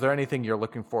through it. Is there anything you're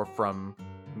looking for from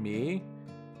me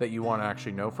that you want to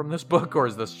actually know from this book, or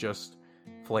is this just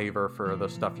flavor for the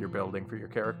stuff you're building for your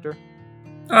character?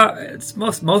 It's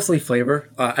mostly flavor.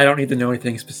 I don't need to know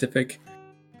anything specific.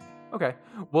 Okay,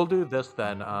 we'll do this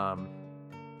then.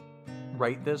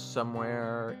 Write this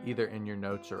somewhere, either in your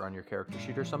notes or on your character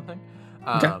sheet or something.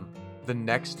 Okay. The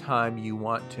next time you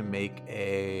want to make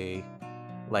a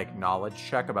knowledge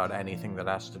check about anything that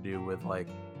has to do with like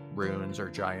runes or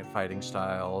giant fighting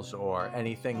styles or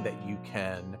anything that you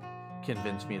can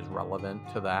convince me is relevant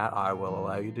to that, I will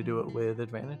allow you to do it with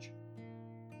advantage.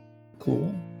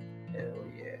 Cool. Hell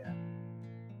yeah.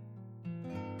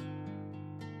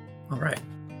 All right.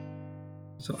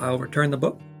 So I'll return the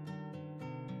book.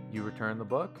 You return the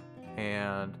book,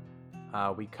 and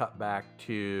we cut back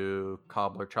to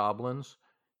Cobbler Choblins,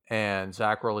 and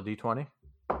Zach, roll a d20.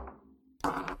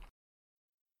 I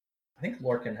think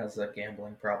Lorcan has a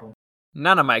gambling problem.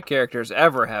 None of my characters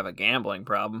ever have a gambling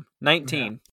problem.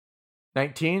 19.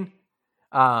 19.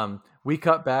 We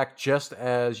cut back just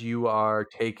as you are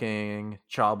taking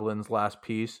Choblin's last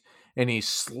piece, and he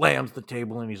slams the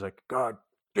table and he's like, "God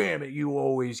damn it, you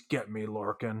always get me,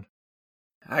 Lorcan."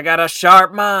 I got a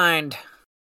sharp mind.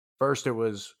 First it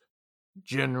was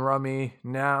gin rummy,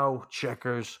 now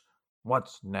checkers.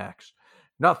 What's next?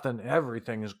 Nothing,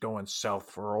 everything is going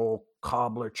south for old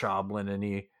Cobbler Choblin, and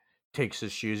he takes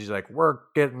his shoes. He's like, "We're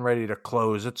getting ready to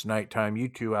close. It's nighttime. You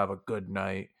two have a good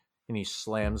night." And he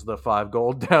slams the 5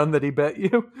 gold down that he bet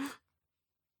you.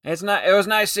 It was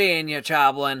nice seeing you,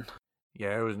 Choblin.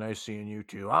 Yeah, it was nice seeing you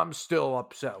too. I'm still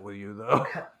upset with you, though.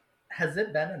 Has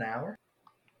it been an hour?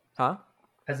 Huh?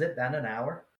 Has it been an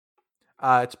hour?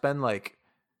 It's been like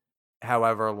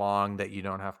however long that you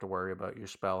don't have to worry about your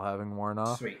spell having worn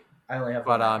off. Sweet. I only have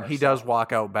But 1 hour, he so- does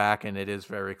walk out back, and it is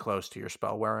very close to your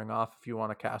spell wearing off if you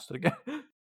want to cast it again.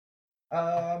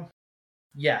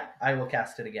 Yeah, I will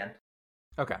cast it again.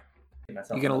 Okay. Give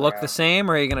myself You gonna another look hour. the same,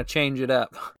 or are you gonna change it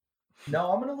up?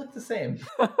 No, I'm gonna look the same.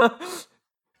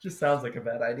 Just sounds like a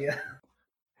bad idea.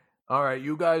 All right,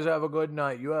 you guys have a good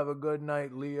night. You have a good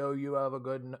night, Leo. You have a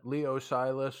good Leo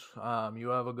Silas. You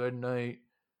have a good night,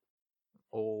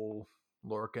 old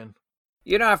Lorcan.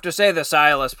 You don't have to say the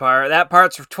Silas part. That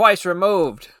part's twice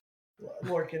removed.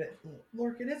 Lorcan,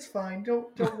 it's fine.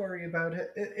 Don't worry about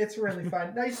it. It's really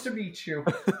fine. Nice to meet you,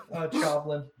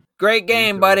 Choblin. Great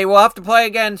game, too. buddy. We'll have to play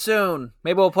again soon.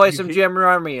 Maybe we'll play You some keep- Jim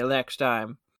Rummy next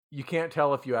time. You can't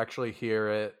tell if you actually hear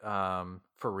it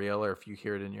for real or if you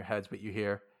hear it in your heads, but you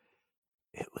hear,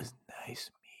 "It was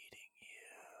nice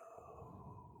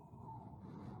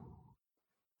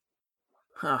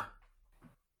Huh.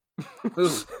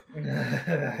 Ooh.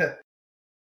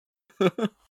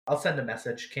 I'll send a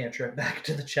message, cantrip, back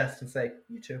to the chest and say,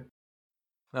 "You too." meeting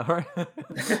you." All right.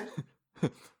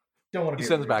 Don't want to He be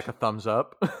sends rude. back a thumbs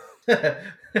up.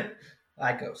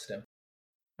 I ghost him.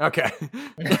 Okay.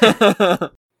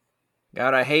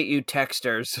 God, I hate you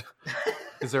texters.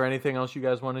 Is there anything else you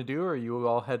guys want to do, or are you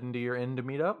all heading to your inn to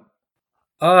meet up?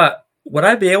 Would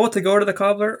I be able to go to the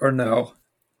cobbler or no?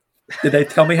 Did they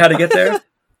tell me how to get there?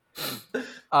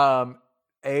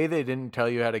 A, they didn't tell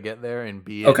you how to get there, and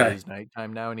B, Okay. it is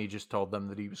nighttime now, and he just told them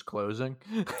that he was closing.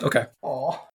 Okay.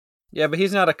 Aw. Yeah, but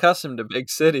he's not accustomed to big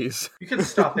cities. You can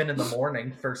stop in the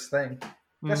morning, first thing.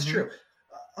 That's Mhm. true.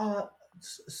 Uh,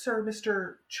 Sir,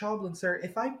 Mr. Choblin, sir,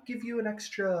 if I give you an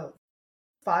extra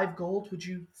 5 gold, would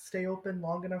you stay open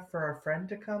long enough for our friend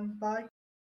to come by?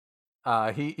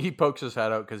 He pokes his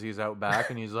head out because he's out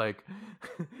back, and he's like,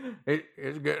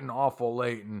 it's getting awful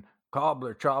late, and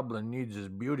Cobbler Choblin needs his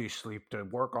beauty sleep to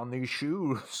work on these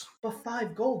shoes. But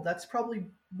 5 gold, that's probably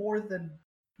more than,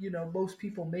 most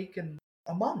people make in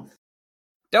a month.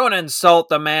 Don't insult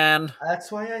the man.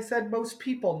 That's why I said most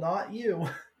people, not you.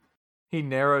 He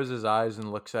narrows his eyes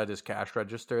and looks at his cash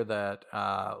register that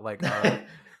like a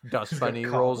dust bunny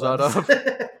rolls out of,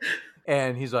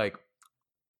 and he's like,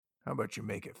 how about you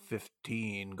make it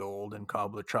 15 gold, and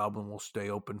Cobbler Choblin will stay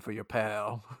open for your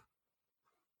pal.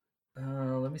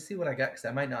 Let me see what I got, because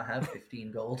I might not have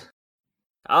 15 gold.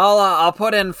 I'll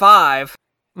put in 5.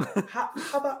 How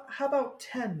about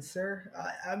 10, sir?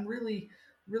 I'm really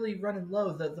running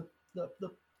low.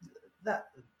 That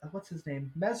what's his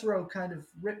name? Mesro kind of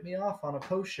ripped me off on a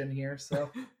potion here,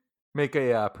 so Make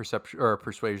a perception or a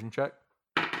persuasion check.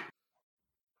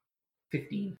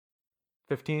 15.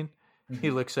 15. He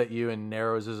looks at you and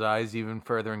narrows his eyes even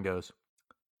further and goes,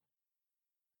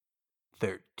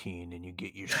 13, and you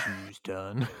get your shoes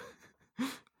done.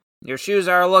 Your shoes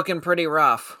are looking pretty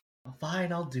rough.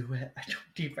 Fine, I'll do it. I don't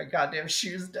need my goddamn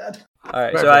shoes done. All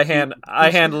right, Right, so but I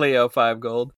hand Leo 5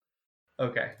 gold.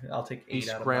 Okay, I'll take 8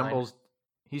 out of mine.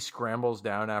 He scrambles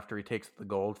down after he takes the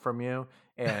gold from you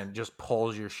and just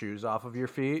pulls your shoes off of your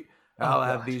feet. I'll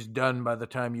have these done by the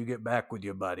time you get back with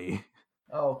your buddy.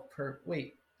 Oh,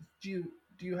 wait. Do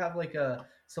you have like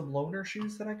some loaner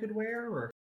shoes that I could wear,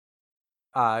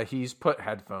 or? He's put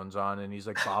headphones on and he's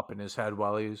like bopping his head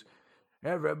while he's,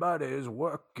 everybody's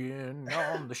working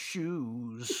on the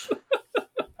shoes.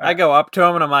 I go up to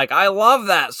him and I'm like, I love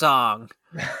that song.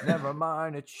 Never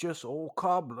mind, it's just old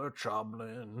Cobbler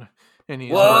Choblin. And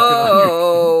he's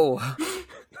Whoa! working on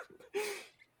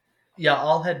Yeah,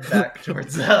 I'll head back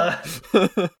towards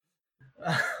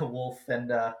Wolf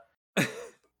and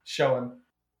show him.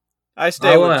 I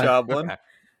stay with Okay. Joblin.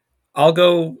 I'll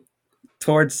go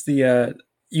towards the.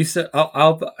 You said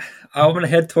I'm gonna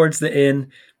head towards the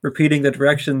inn, repeating the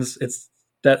directions. It's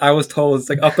that I was told. It's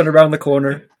like up and around the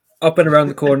corner, up and around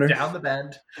the corner. Down the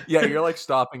bend. Yeah, you're like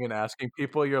stopping and asking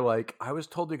people. You're like, I was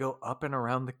told to go up and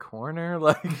around the corner.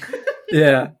 Like,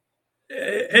 Yeah,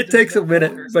 it takes a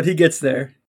minute, but he gets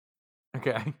there.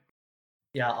 okay,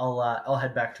 Yeah, I'll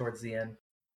head back towards the inn,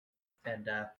 and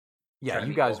yeah, try to you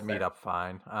meet guys Wolf meet there. up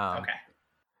fine. Okay.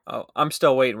 Oh, I'm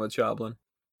still waiting with Joblin.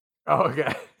 Oh,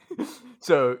 okay.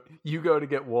 So you go to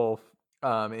get Wolf,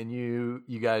 and you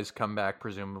guys come back.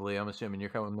 Presumably, I'm assuming you're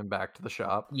coming back to the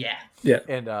shop. Yeah.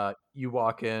 And you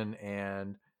walk in,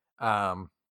 and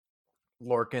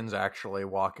Lorcan's actually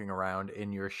walking around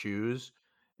in your shoes.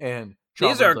 And These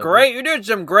Choblin's are like, great. You did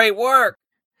some great work.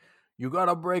 You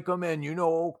gotta break them in. You know,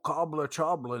 old Cobbler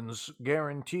Choblin's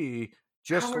guarantee,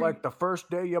 just How are like you- the first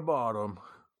day you bought them.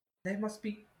 They must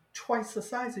be twice the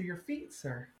size of your feet,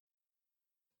 sir.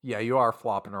 Yeah, you are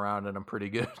flopping around in them pretty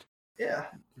good. Yeah.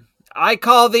 I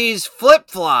call these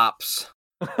flip-flops.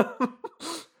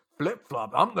 Flip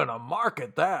flop. I'm gonna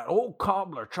market that. Old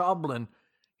Cobbler Choblin,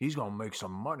 he's gonna make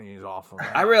some money off of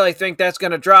that. I really think that's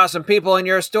going to draw some people in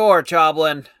your store,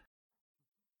 Joblin.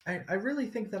 I really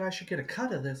think that I should get a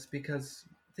cut of this because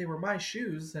they were my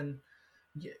shoes, and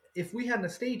if we hadn't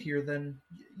stayed here, then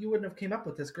you wouldn't have came up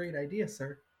with this great idea,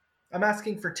 sir. I'm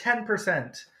asking for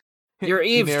 10%. You're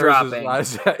He narrows eavesdropping. his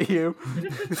eyes at you.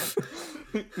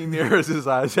 He narrows his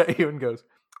eyes at you and goes,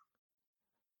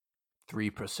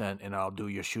 3%, and I'll do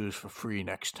your shoes for free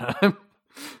next time.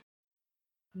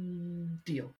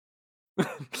 Deal. All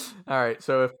right,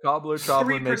 so if Cobbler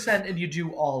Choblin 3% makes, and you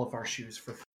do all of our shoes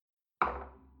for free.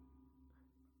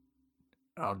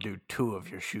 I'll do 2 of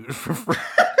your shoes for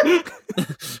free.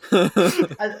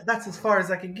 That's as far as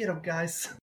I can get them, guys.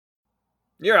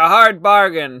 You're a hard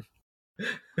bargain.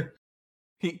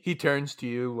 He turns to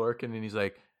you, Lorcan, and he's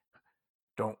like,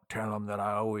 don't tell him that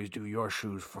I always do your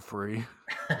shoes for free.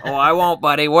 Oh, I won't,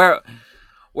 buddy. We're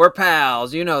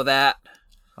pals. You know that.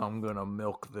 I'm gonna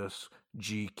milk this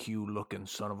GQ-looking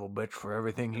son of a bitch for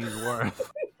everything he's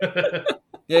worth.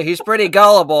 Yeah, he's pretty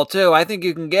gullible, too. I think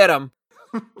you can get him.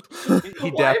 He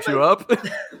Why daps am you I- up.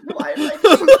 Why am I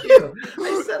GQ?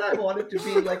 I said I wanted to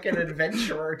be like an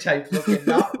adventurer type looking,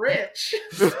 not rich.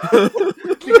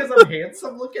 Because I'm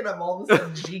handsome looking, I'm all of a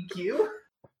sudden GQ.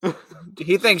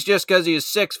 He thinks just because he's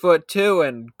 6'2"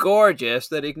 and gorgeous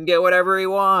that he can get whatever he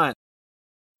wants.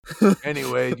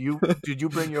 Anyway, did you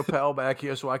bring your pal back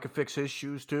here so I could fix his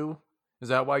shoes too? Is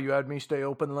that why you had me stay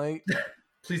open late?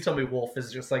 Please tell me Wolf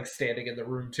is just like standing in the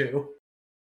room too.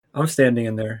 I'm standing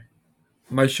in there.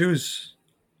 My shoes,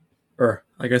 or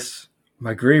I guess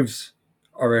my greaves,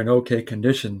 are in okay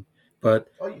condition. But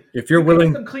Oh, you, if you you're can get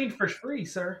willing, them cleaned for free,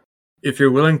 sir. if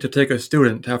you're willing to take a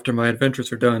student after my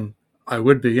adventures are done, I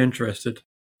would be interested.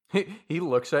 He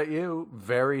looks at you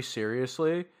very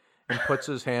seriously and puts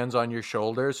his hands on your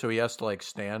shoulders, so he has to like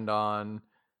stand on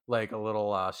like a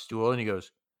little stool, and he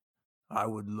goes, "I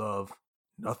would love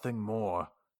nothing more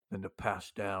than to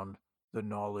pass down the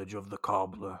knowledge of the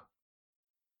cobbler."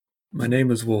 My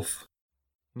name is Wolf.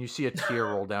 And you see a tear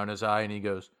roll down his eye, and he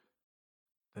goes,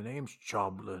 "The name's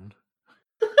Choblin."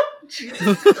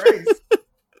 Jesus Christ.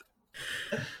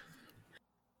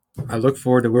 I look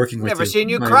forward to working with Never you. seen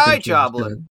you My cry, adventures Joblin.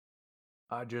 done.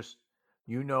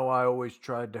 I always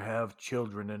tried to have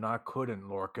children, and I couldn't,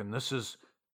 Lorcan. This is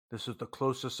the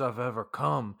closest I've ever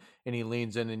come. And he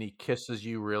leans in and he kisses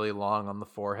you really long on the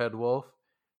forehead, Wolf.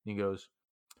 And he goes,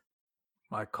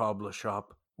 "My cobbler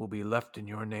shop will be left in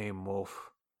your name,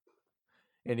 Wolf."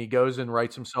 And he goes and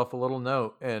writes himself a little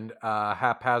note and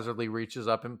haphazardly reaches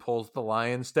up and pulls the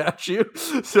lion statue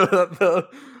so that the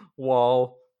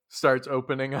wall starts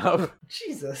opening up.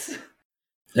 Jesus.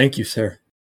 Thank you, sir.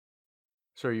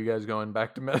 So are you guys going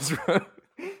back to Mesra?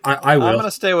 I will. I'm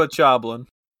gonna stay with Choblin.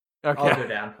 Okay.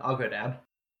 I'll go down.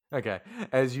 Okay.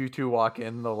 As you two walk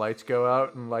in, the lights go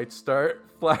out and lights start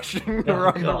flashing Oh,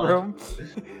 around God. the room.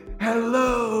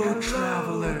 Hello,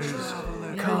 travelers.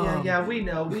 Yeah, we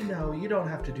know. You don't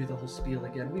have to do the whole spiel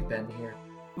again. We've been here.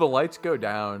 The lights go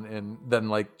down, and then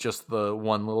like just the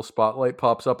one little spotlight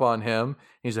pops up on him.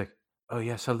 He's like, "Oh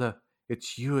yes, hello,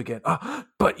 it's you again. Oh,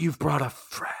 but you've brought a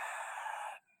friend."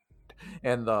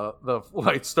 And the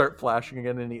lights start flashing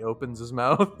again, and he opens his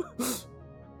mouth.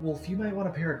 Wolf, you might want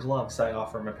a pair of gloves. I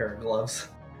offer him a pair of gloves.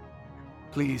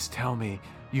 "Please tell me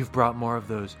you've brought more of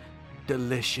those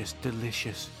delicious,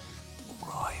 delicious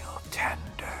royal tender."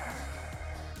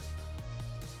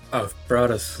 I've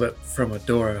brought a slip from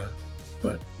Adora,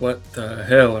 but what the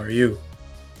hell are you?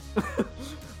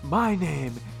 My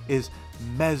name is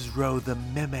Mesro the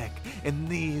Mimic, and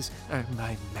these are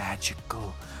my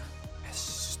magical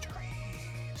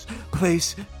mysteries.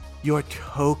 Place your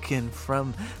token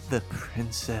from the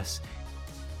princess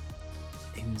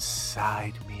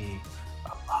inside me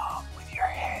along with your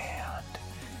hand,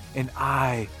 and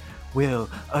I will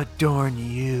adorn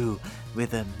you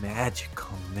with a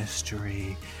magical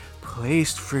mystery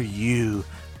placed for you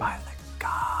by the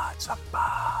gods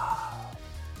above.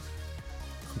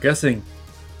 I'm guessing,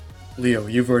 Leo,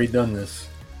 you've already done this.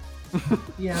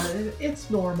 Yeah, it's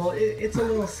normal. It's a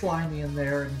little slimy in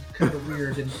there and kind of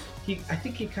weird, and I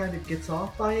think he kind of gets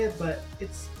off by it, but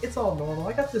it's all normal.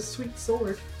 I got this sweet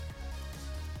sword.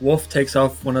 Wolf takes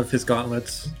off one of his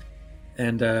gauntlets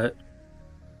and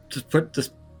just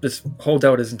hold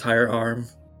out his entire arm.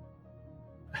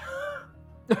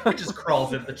 It just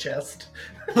crawls in the chest.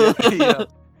 Yeah.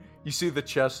 You see the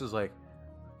chest is like,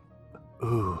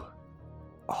 ooh,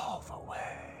 all the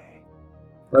way.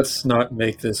 Let's not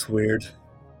make this weird.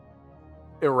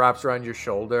 It wraps around your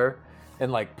shoulder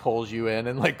and like pulls you in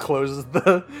and like closes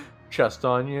the chest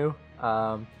on you.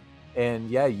 And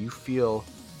yeah, you feel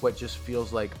what just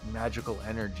feels like magical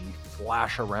energy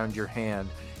flash around your hand,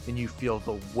 and you feel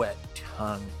the wet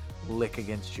tongue lick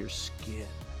against your skin.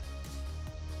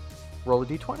 Roll a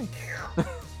d20.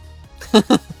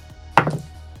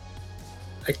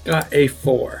 I got a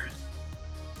 4.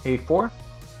 A 4?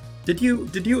 Did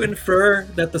you infer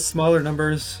that the smaller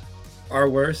numbers are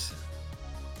worse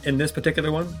in this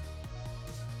particular one?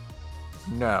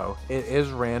 No, it is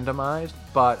randomized,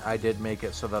 but I did make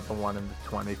it so that the 1 and the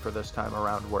 20 for this time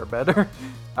around were better.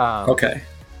 Okay.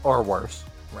 Or worse,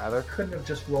 rather. Couldn't have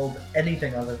just rolled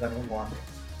anything other than a 1.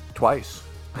 Twice.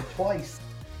 Twice.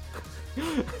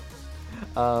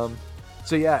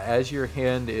 So yeah, as your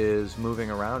hand is moving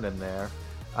around in there,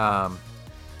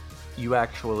 you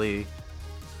actually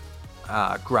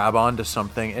grab onto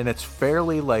something, and it's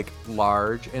fairly like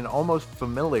large and almost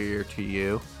familiar to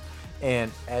you.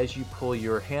 And as you pull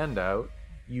your hand out,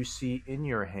 you see in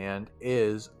your hand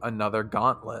is another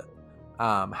gauntlet.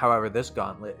 However, this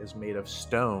gauntlet is made of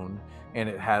stone, and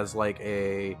it has like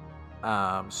a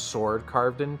sword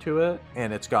carved into it,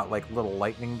 and it's got like little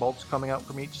lightning bolts coming out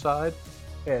from each side.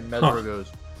 And Mesro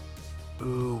goes,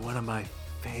 "Ooh, one of my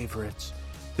favorites.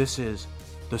 This is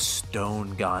the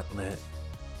stone gauntlet.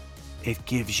 It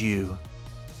gives you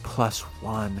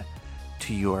 +1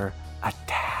 to your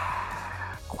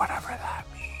attack, whatever that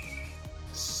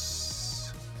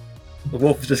means. The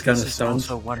wolf is just kind of This is stunned.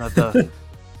 also one of the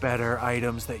better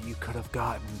items that you could have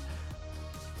gotten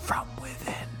from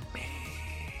within me."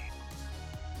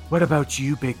 What about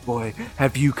you, big boy?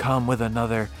 Have you come with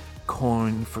another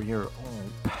coin for your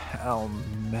old pal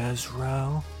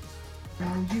Mesro?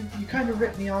 You kind of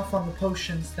ripped me off on the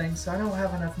potions thing, so I don't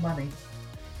have enough money.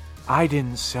 I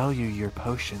didn't sell you your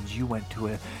potions. You went to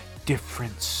a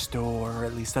different store, or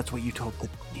at least that's what you told the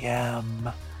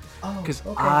DM. Oh, Because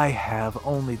okay. I have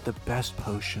only the best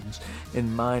potions,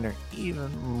 and mine are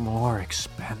even more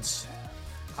expensive.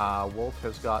 Wolf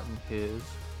has gotten his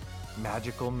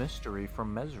magical mystery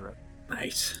from Mesrit.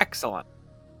 Nice. Excellent.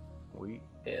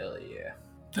 Hell yeah.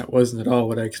 That wasn't at all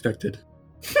what I expected.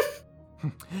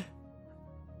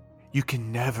 You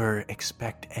can never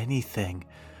expect anything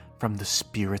from the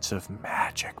spirits of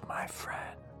magic, my friend.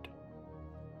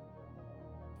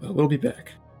 Well, we'll be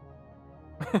back.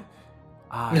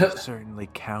 I certainly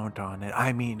count on it.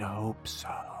 I mean, hope so.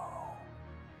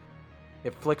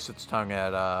 It flicks its tongue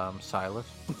at Silas.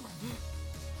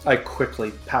 I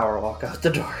quickly power walk out the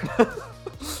door.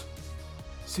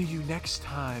 See you next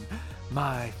time,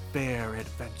 my fair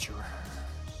adventurers.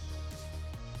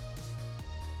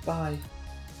 Bye.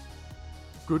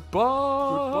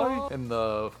 Goodbye. And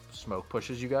the smoke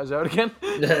pushes you guys out again.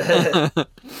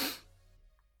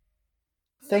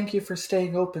 Thank you for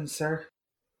staying open, sir.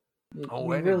 We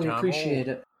really anytime. appreciate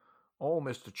it. Oh,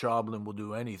 Mr. Choblin will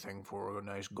do anything for a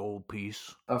nice gold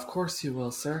piece. Of course you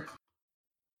will, sir.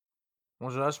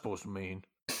 What's that supposed to mean?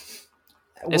 It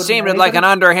Wouldn't seemed I like even- an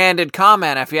underhanded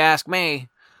comment, if you ask me.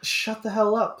 Shut the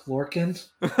hell up, Lorcan.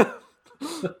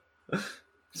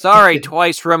 Sorry,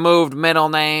 twice removed middle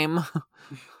name.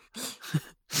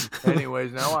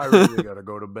 Anyways, now I really gotta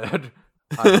go to bed.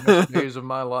 I've missed days of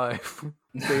my life.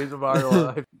 Days of our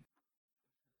life.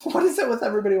 What is it with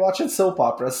everybody watching soap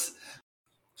operas?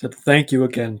 So thank you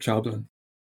again, Choblin.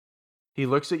 He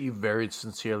looks at you very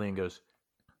sincerely and goes,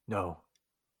 "No.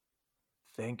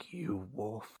 Thank you,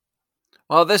 Wolf."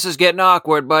 Well, this is getting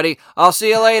awkward, buddy. I'll see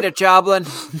you later, Choblin.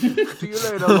 See you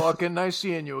later, Lorcan. Nice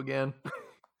seeing you again.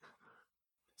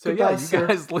 So Goodbye, yeah, you sir.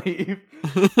 guys leave.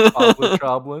 Cobbler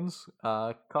Choblin's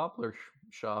cobbler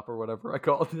shop or whatever I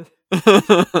called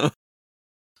it.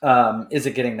 Is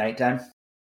it getting nighttime?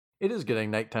 It is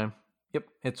getting nighttime. Yep,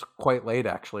 it's quite late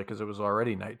actually because it was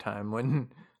already nighttime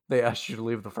when they asked you to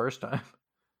leave the first time.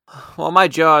 Well, my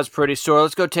jaw is pretty sore.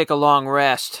 Let's go take a long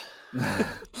rest.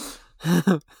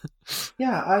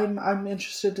 Yeah, I'm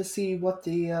interested to see what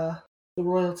the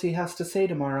royalty has to say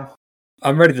tomorrow.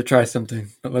 I'm ready to try something,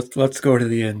 but let's go to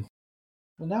the inn.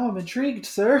 Well, now I'm intrigued,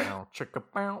 sir. Bow, chicka,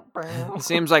 bow, bow. It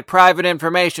seems like private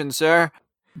information, sir.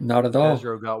 Not at all.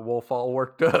 Ezra got Wolf all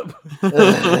worked up.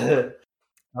 All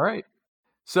All right.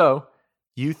 So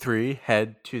you three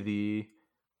head to the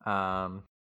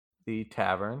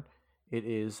tavern. It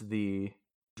is the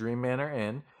Dream Manor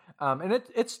Inn. And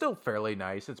it's still fairly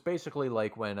nice. It's basically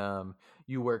like when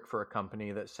you work for a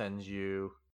company that sends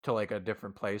you to like a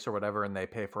different place or whatever, and they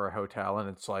pay for a hotel, and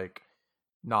it's like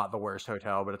not the worst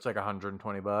hotel, but it's like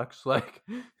 $120. Like,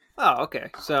 Oh, okay.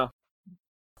 So,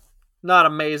 not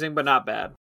amazing, but not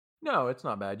bad. no, it's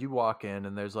not bad. You walk in,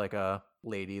 and there's like a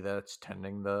lady that's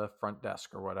tending the front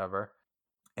desk or whatever,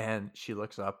 and she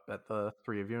looks up at the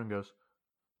three of you and goes,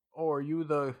 "Oh, are you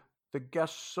the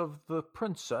guests of the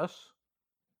princess?"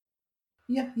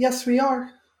 Yeah, yes, we are.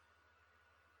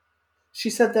 She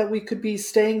said that we could be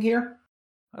staying here.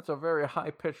 That's a very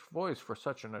high-pitched voice for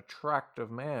such an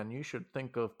attractive man. You should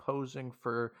think of posing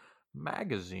for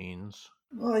magazines.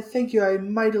 Well, I thank you. I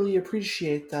mightily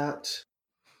appreciate that.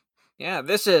 Yeah,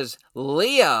 this is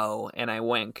Leo, and I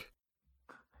wink.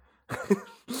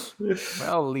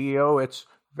 Well, Leo, it's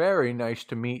very nice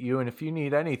to meet you, and if you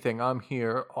need anything, I'm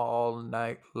here all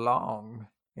night long.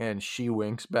 And she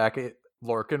winks back at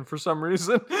Lorcan for some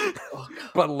reason,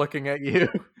 but looking at you.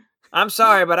 I'm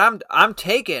sorry, but I'm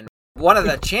taken. One of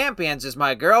the champions is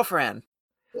my girlfriend.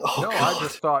 Oh, No, God. I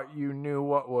just thought you knew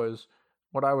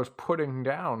what I was putting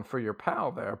down for your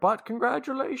pal there. But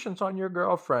congratulations on your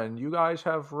girlfriend. You guys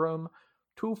have room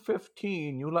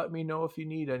 215. You let me know if you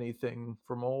need anything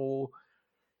from old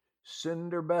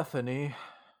Cinder Bethany.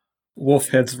 Wolf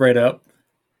heads right up.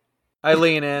 I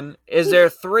lean in. Is there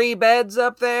 3 beds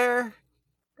up there?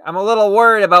 I'm a little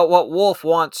worried about what Wolf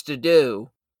wants to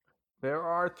do. There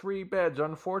are 3 beds.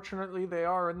 Unfortunately, they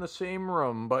are in the same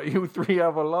room, but you 3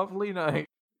 have a lovely night.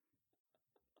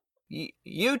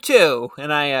 You too.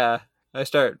 And I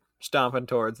start stomping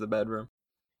towards the bedroom.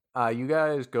 You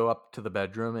guys go up to the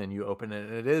bedroom and you open it,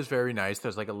 and it is very nice.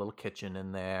 There's like a little kitchen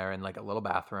in there and like a little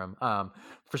bathroom.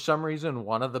 For some reason,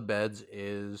 one of the beds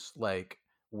is like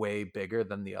way bigger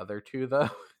than the other 2, though.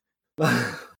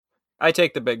 I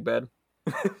take the big bed.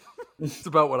 It's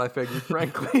about what I figured,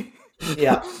 frankly.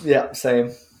 Yeah,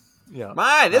 same. Yeah.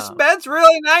 My, this bed's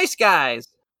really nice, guys.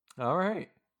 All right.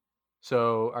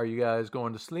 So, are you guys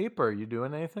going to sleep, or are you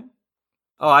doing anything?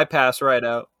 Oh, I pass right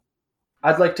out.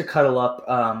 I'd like to cuddle up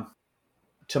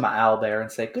to my owlbear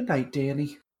and say, "Good night,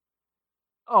 Danny."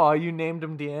 Oh, you named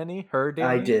him Danny? Her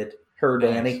Danny? I did. Her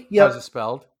Nice. Danny. How's it Yep.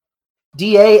 spelled?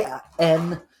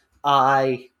 DANIDANI.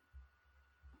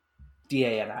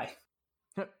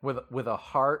 with a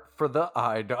heart for the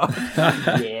eye dog.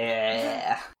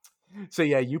 Yeah. So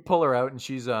yeah, you pull her out, and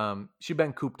she's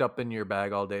been cooped up in your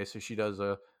bag all day, so she does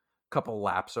a couple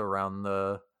laps around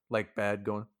the bed,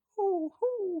 going hoo,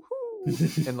 hoo, hoo,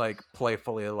 and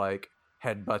playfully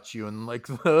headbutts you in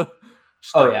the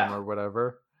sternum or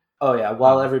whatever. Oh yeah.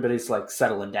 While everybody's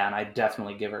settling down, I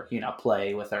definitely give her,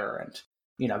 play with her and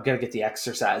gotta get the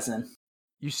exercise in.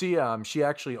 You see, she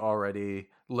actually already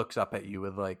looks up at you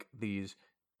with these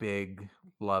big,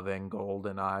 loving,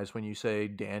 golden eyes when you say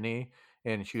Danny,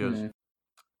 and she goes,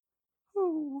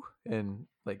 "Ooh," and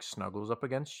snuggles up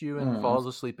against you and falls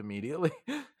asleep immediately.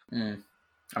 I'm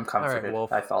comforted. All right,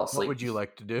 Wolf, I fall asleep. what would you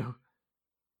like to do?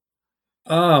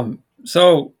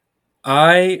 So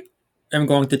I am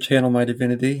going to channel my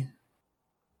divinity.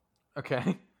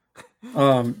 Okay.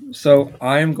 So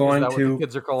I am going Is that to. what the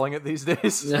kids are calling it these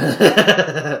days?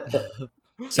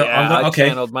 So yeah, I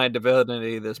channeled my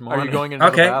divinity this morning. Are you going into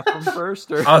the bathroom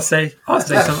first? Or? I'll say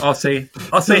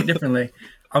it differently.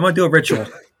 I'm gonna do a ritual.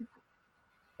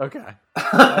 Okay.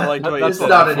 I like what That's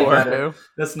not any better.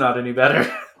 That's not any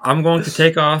better. I'm going to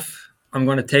take off my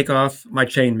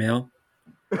chainmail,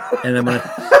 and I'm gonna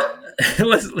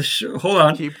let's hold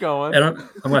on. Keep going. And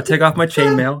I'm gonna take off my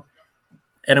chainmail,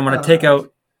 and I'm gonna take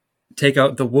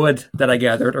out the wood that I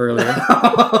gathered earlier.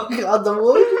 Oh God, the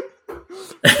wood.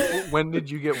 When did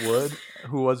you get wood?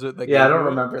 Who was it? I don't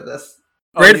remember this.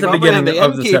 Right at the beginning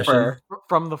of the session.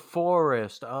 From the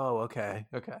forest. Oh, okay.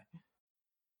 Okay.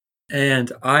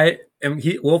 And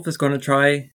Wolf is going to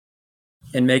try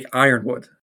and make ironwood.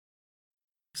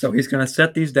 So he's going to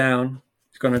set these down.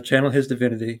 He's going to channel his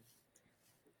divinity.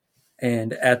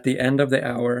 And at the end of the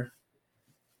hour,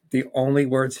 the only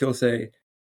words he'll say,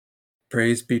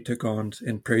 "Praise be to God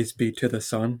and praise be to the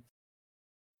sun."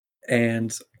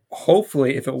 And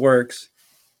hopefully, if it works,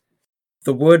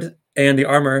 the wood and the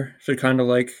armor should kind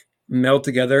of meld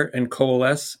together and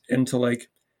coalesce into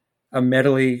a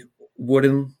metally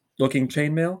wooden looking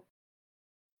chainmail.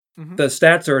 Mm-hmm. The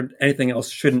stats or anything else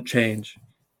shouldn't change,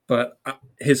 but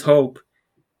his hope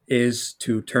is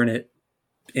to turn it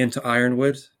into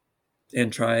ironwood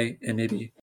and try and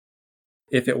maybe,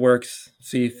 if it works,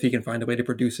 see if he can find a way to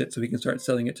produce it so he can start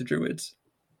selling it to druids.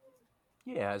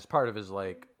 Yeah, as part of his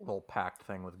little pact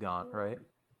thing with Gaunt, right?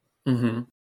 Mm-hmm.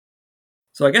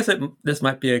 So I guess this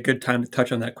might be a good time to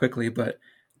touch on that quickly, but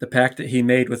the pact that he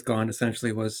made with Gaunt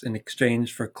essentially was in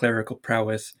exchange for clerical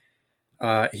prowess.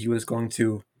 He was going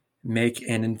to make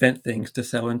and invent things to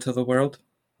sell into the world.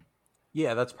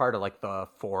 Yeah, that's part of the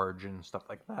forge and stuff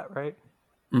like that, right?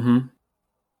 Mm-hmm.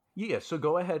 Yeah, so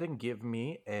go ahead and give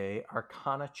me a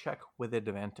Arcana check with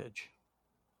advantage.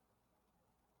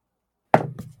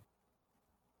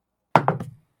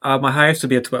 My highest would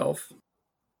be a 12.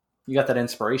 You got that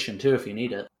inspiration too if you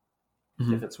need it.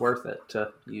 Mm-hmm. If it's worth it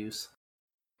to use.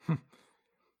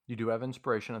 You do have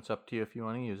inspiration. It's up to you if you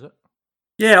want to use it.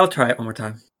 Yeah, I'll try it one more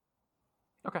time.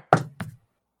 Okay.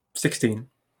 16.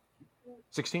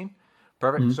 16?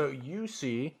 Perfect. Mm-hmm. So you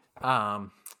see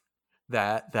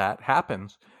that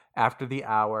happens. After the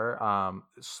hour,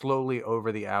 slowly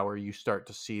over the hour, you start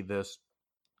to see this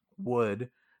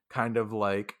wood kind of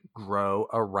grow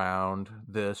around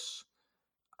this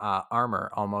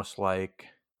armor, almost like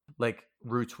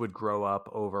roots would grow up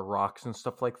over rocks and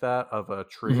stuff like that of a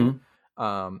tree.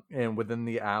 Mm-hmm. And within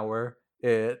the hour,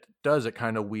 it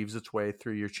kind of weaves its way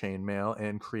through your chainmail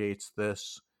and creates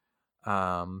this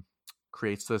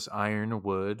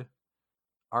ironwood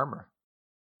armor.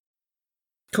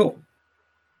 Cool.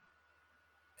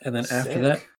 And then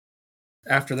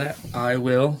after that, I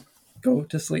will go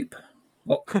to sleep.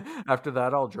 Well, after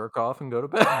that, I'll jerk off and go to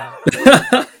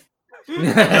bed.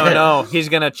 No, he's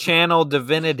gonna channel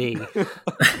divinity.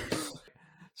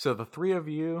 So the three of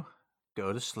you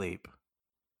go to sleep.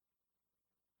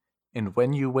 And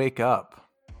when you wake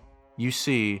up, you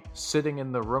see sitting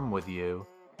in the room with you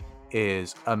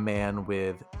is a man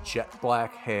with jet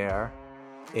black hair,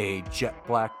 a jet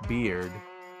black beard,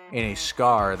 and a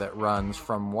scar that runs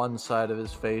from one side of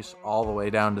his face all the way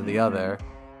down to the other.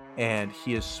 And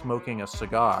he is smoking a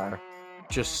cigar,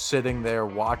 just sitting there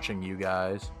watching you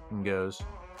guys, and goes,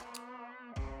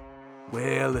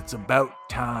 "Well, it's about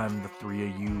time the three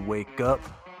of you wake up.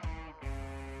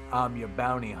 I'm your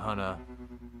bounty hunter,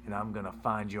 and I'm gonna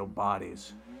find your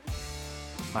bodies.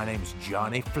 My name's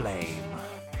Johnny Flame.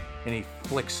 And he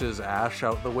flicks his ash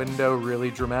out the window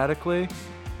really dramatically.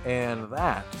 And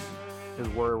that is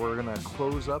where we're going to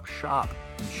close up shop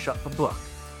and shut the book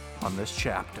on this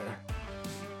chapter.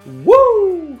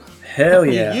 Woo! Hell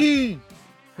yeah.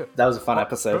 That was a fun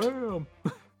episode. Damn.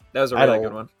 That was a really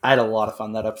good one. I had a lot of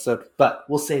fun that episode, but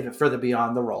we'll save it for the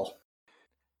Beyond the Roll.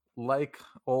 Like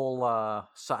old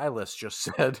Silas just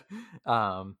said,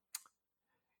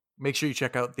 make sure you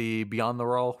check out the Beyond the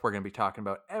Roll. We're going to be talking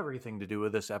about everything to do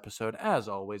with this episode. As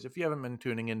always, if you haven't been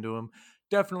tuning into them,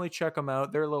 definitely check them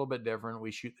out. They're a little bit different.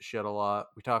 We shoot the shit a lot.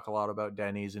 We talk a lot about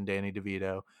Denny's and Danny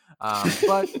DeVito.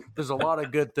 But there's a lot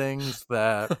of good things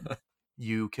that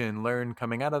you can learn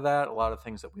coming out of that. A lot of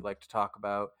things that we like to talk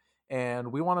about.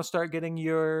 And we want to start getting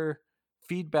your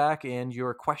feedback and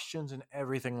your questions and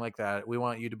everything like that. We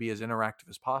want you to be as interactive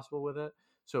as possible with it.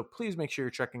 So please make sure you're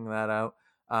checking that out.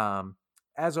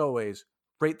 As always,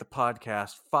 rate the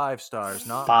podcast 5 stars,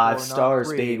 not 5 4, stars,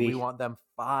 not 3. baby. We want them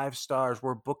 5 stars.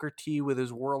 We're Booker T with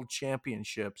his world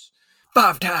championships.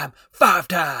 5-time.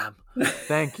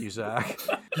 Thank you, Zach.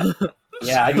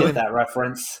 Yeah, I get that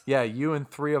reference. Yeah, you and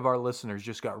 3 of our listeners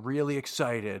just got really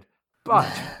excited. But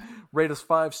rate us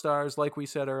 5 stars, like we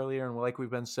said earlier, and like we've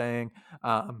been saying.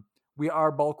 We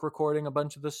are bulk recording a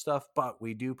bunch of this stuff, but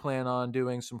we do plan on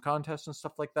doing some contests and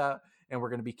stuff like that. And we're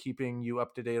going to be keeping you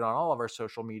up to date on all of our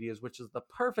social medias, which is the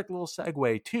perfect little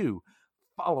segue to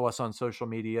follow us on social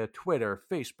media: Twitter,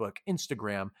 Facebook,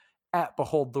 Instagram, at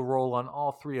Behold the Roll on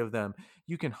all 3 of them.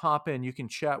 You can hop in, you can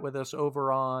chat with us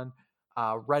over on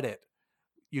Reddit.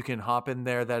 You can hop in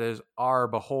there. That is our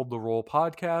Behold the Roll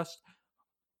podcast.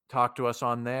 Talk to us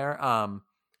on there.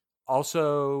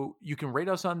 Also, you can rate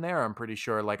us on there, I'm pretty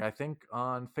sure. Like, I think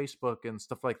on Facebook and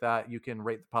stuff like that, you can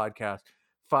rate the podcast.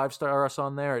 5-star us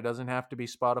on there. It doesn't have to be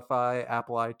Spotify,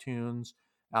 Apple iTunes,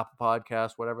 Apple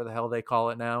Podcasts, whatever the hell they call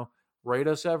it now. Rate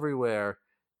us everywhere.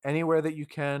 Anywhere that you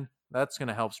can. That's going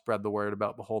to help spread the word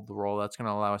about Behold the Roll. That's going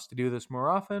to allow us to do this more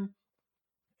often.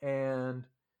 And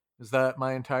is that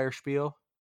my entire spiel?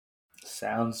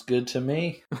 Sounds good to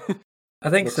me. I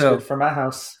think Looks so. good for my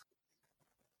house.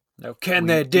 Now, can We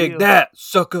they dig deal. that,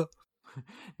 sucker?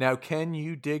 Now, can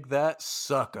you dig that,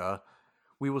 sucker?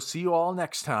 We will see you all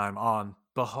next time on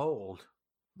Behold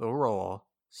the Roll.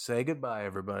 Say goodbye,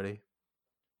 everybody.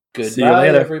 See you Goodbye,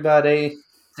 later. everybody.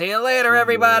 See you later, See ya.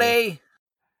 everybody.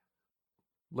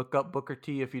 Look up Booker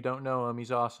T if you don't know him.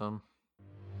 He's awesome.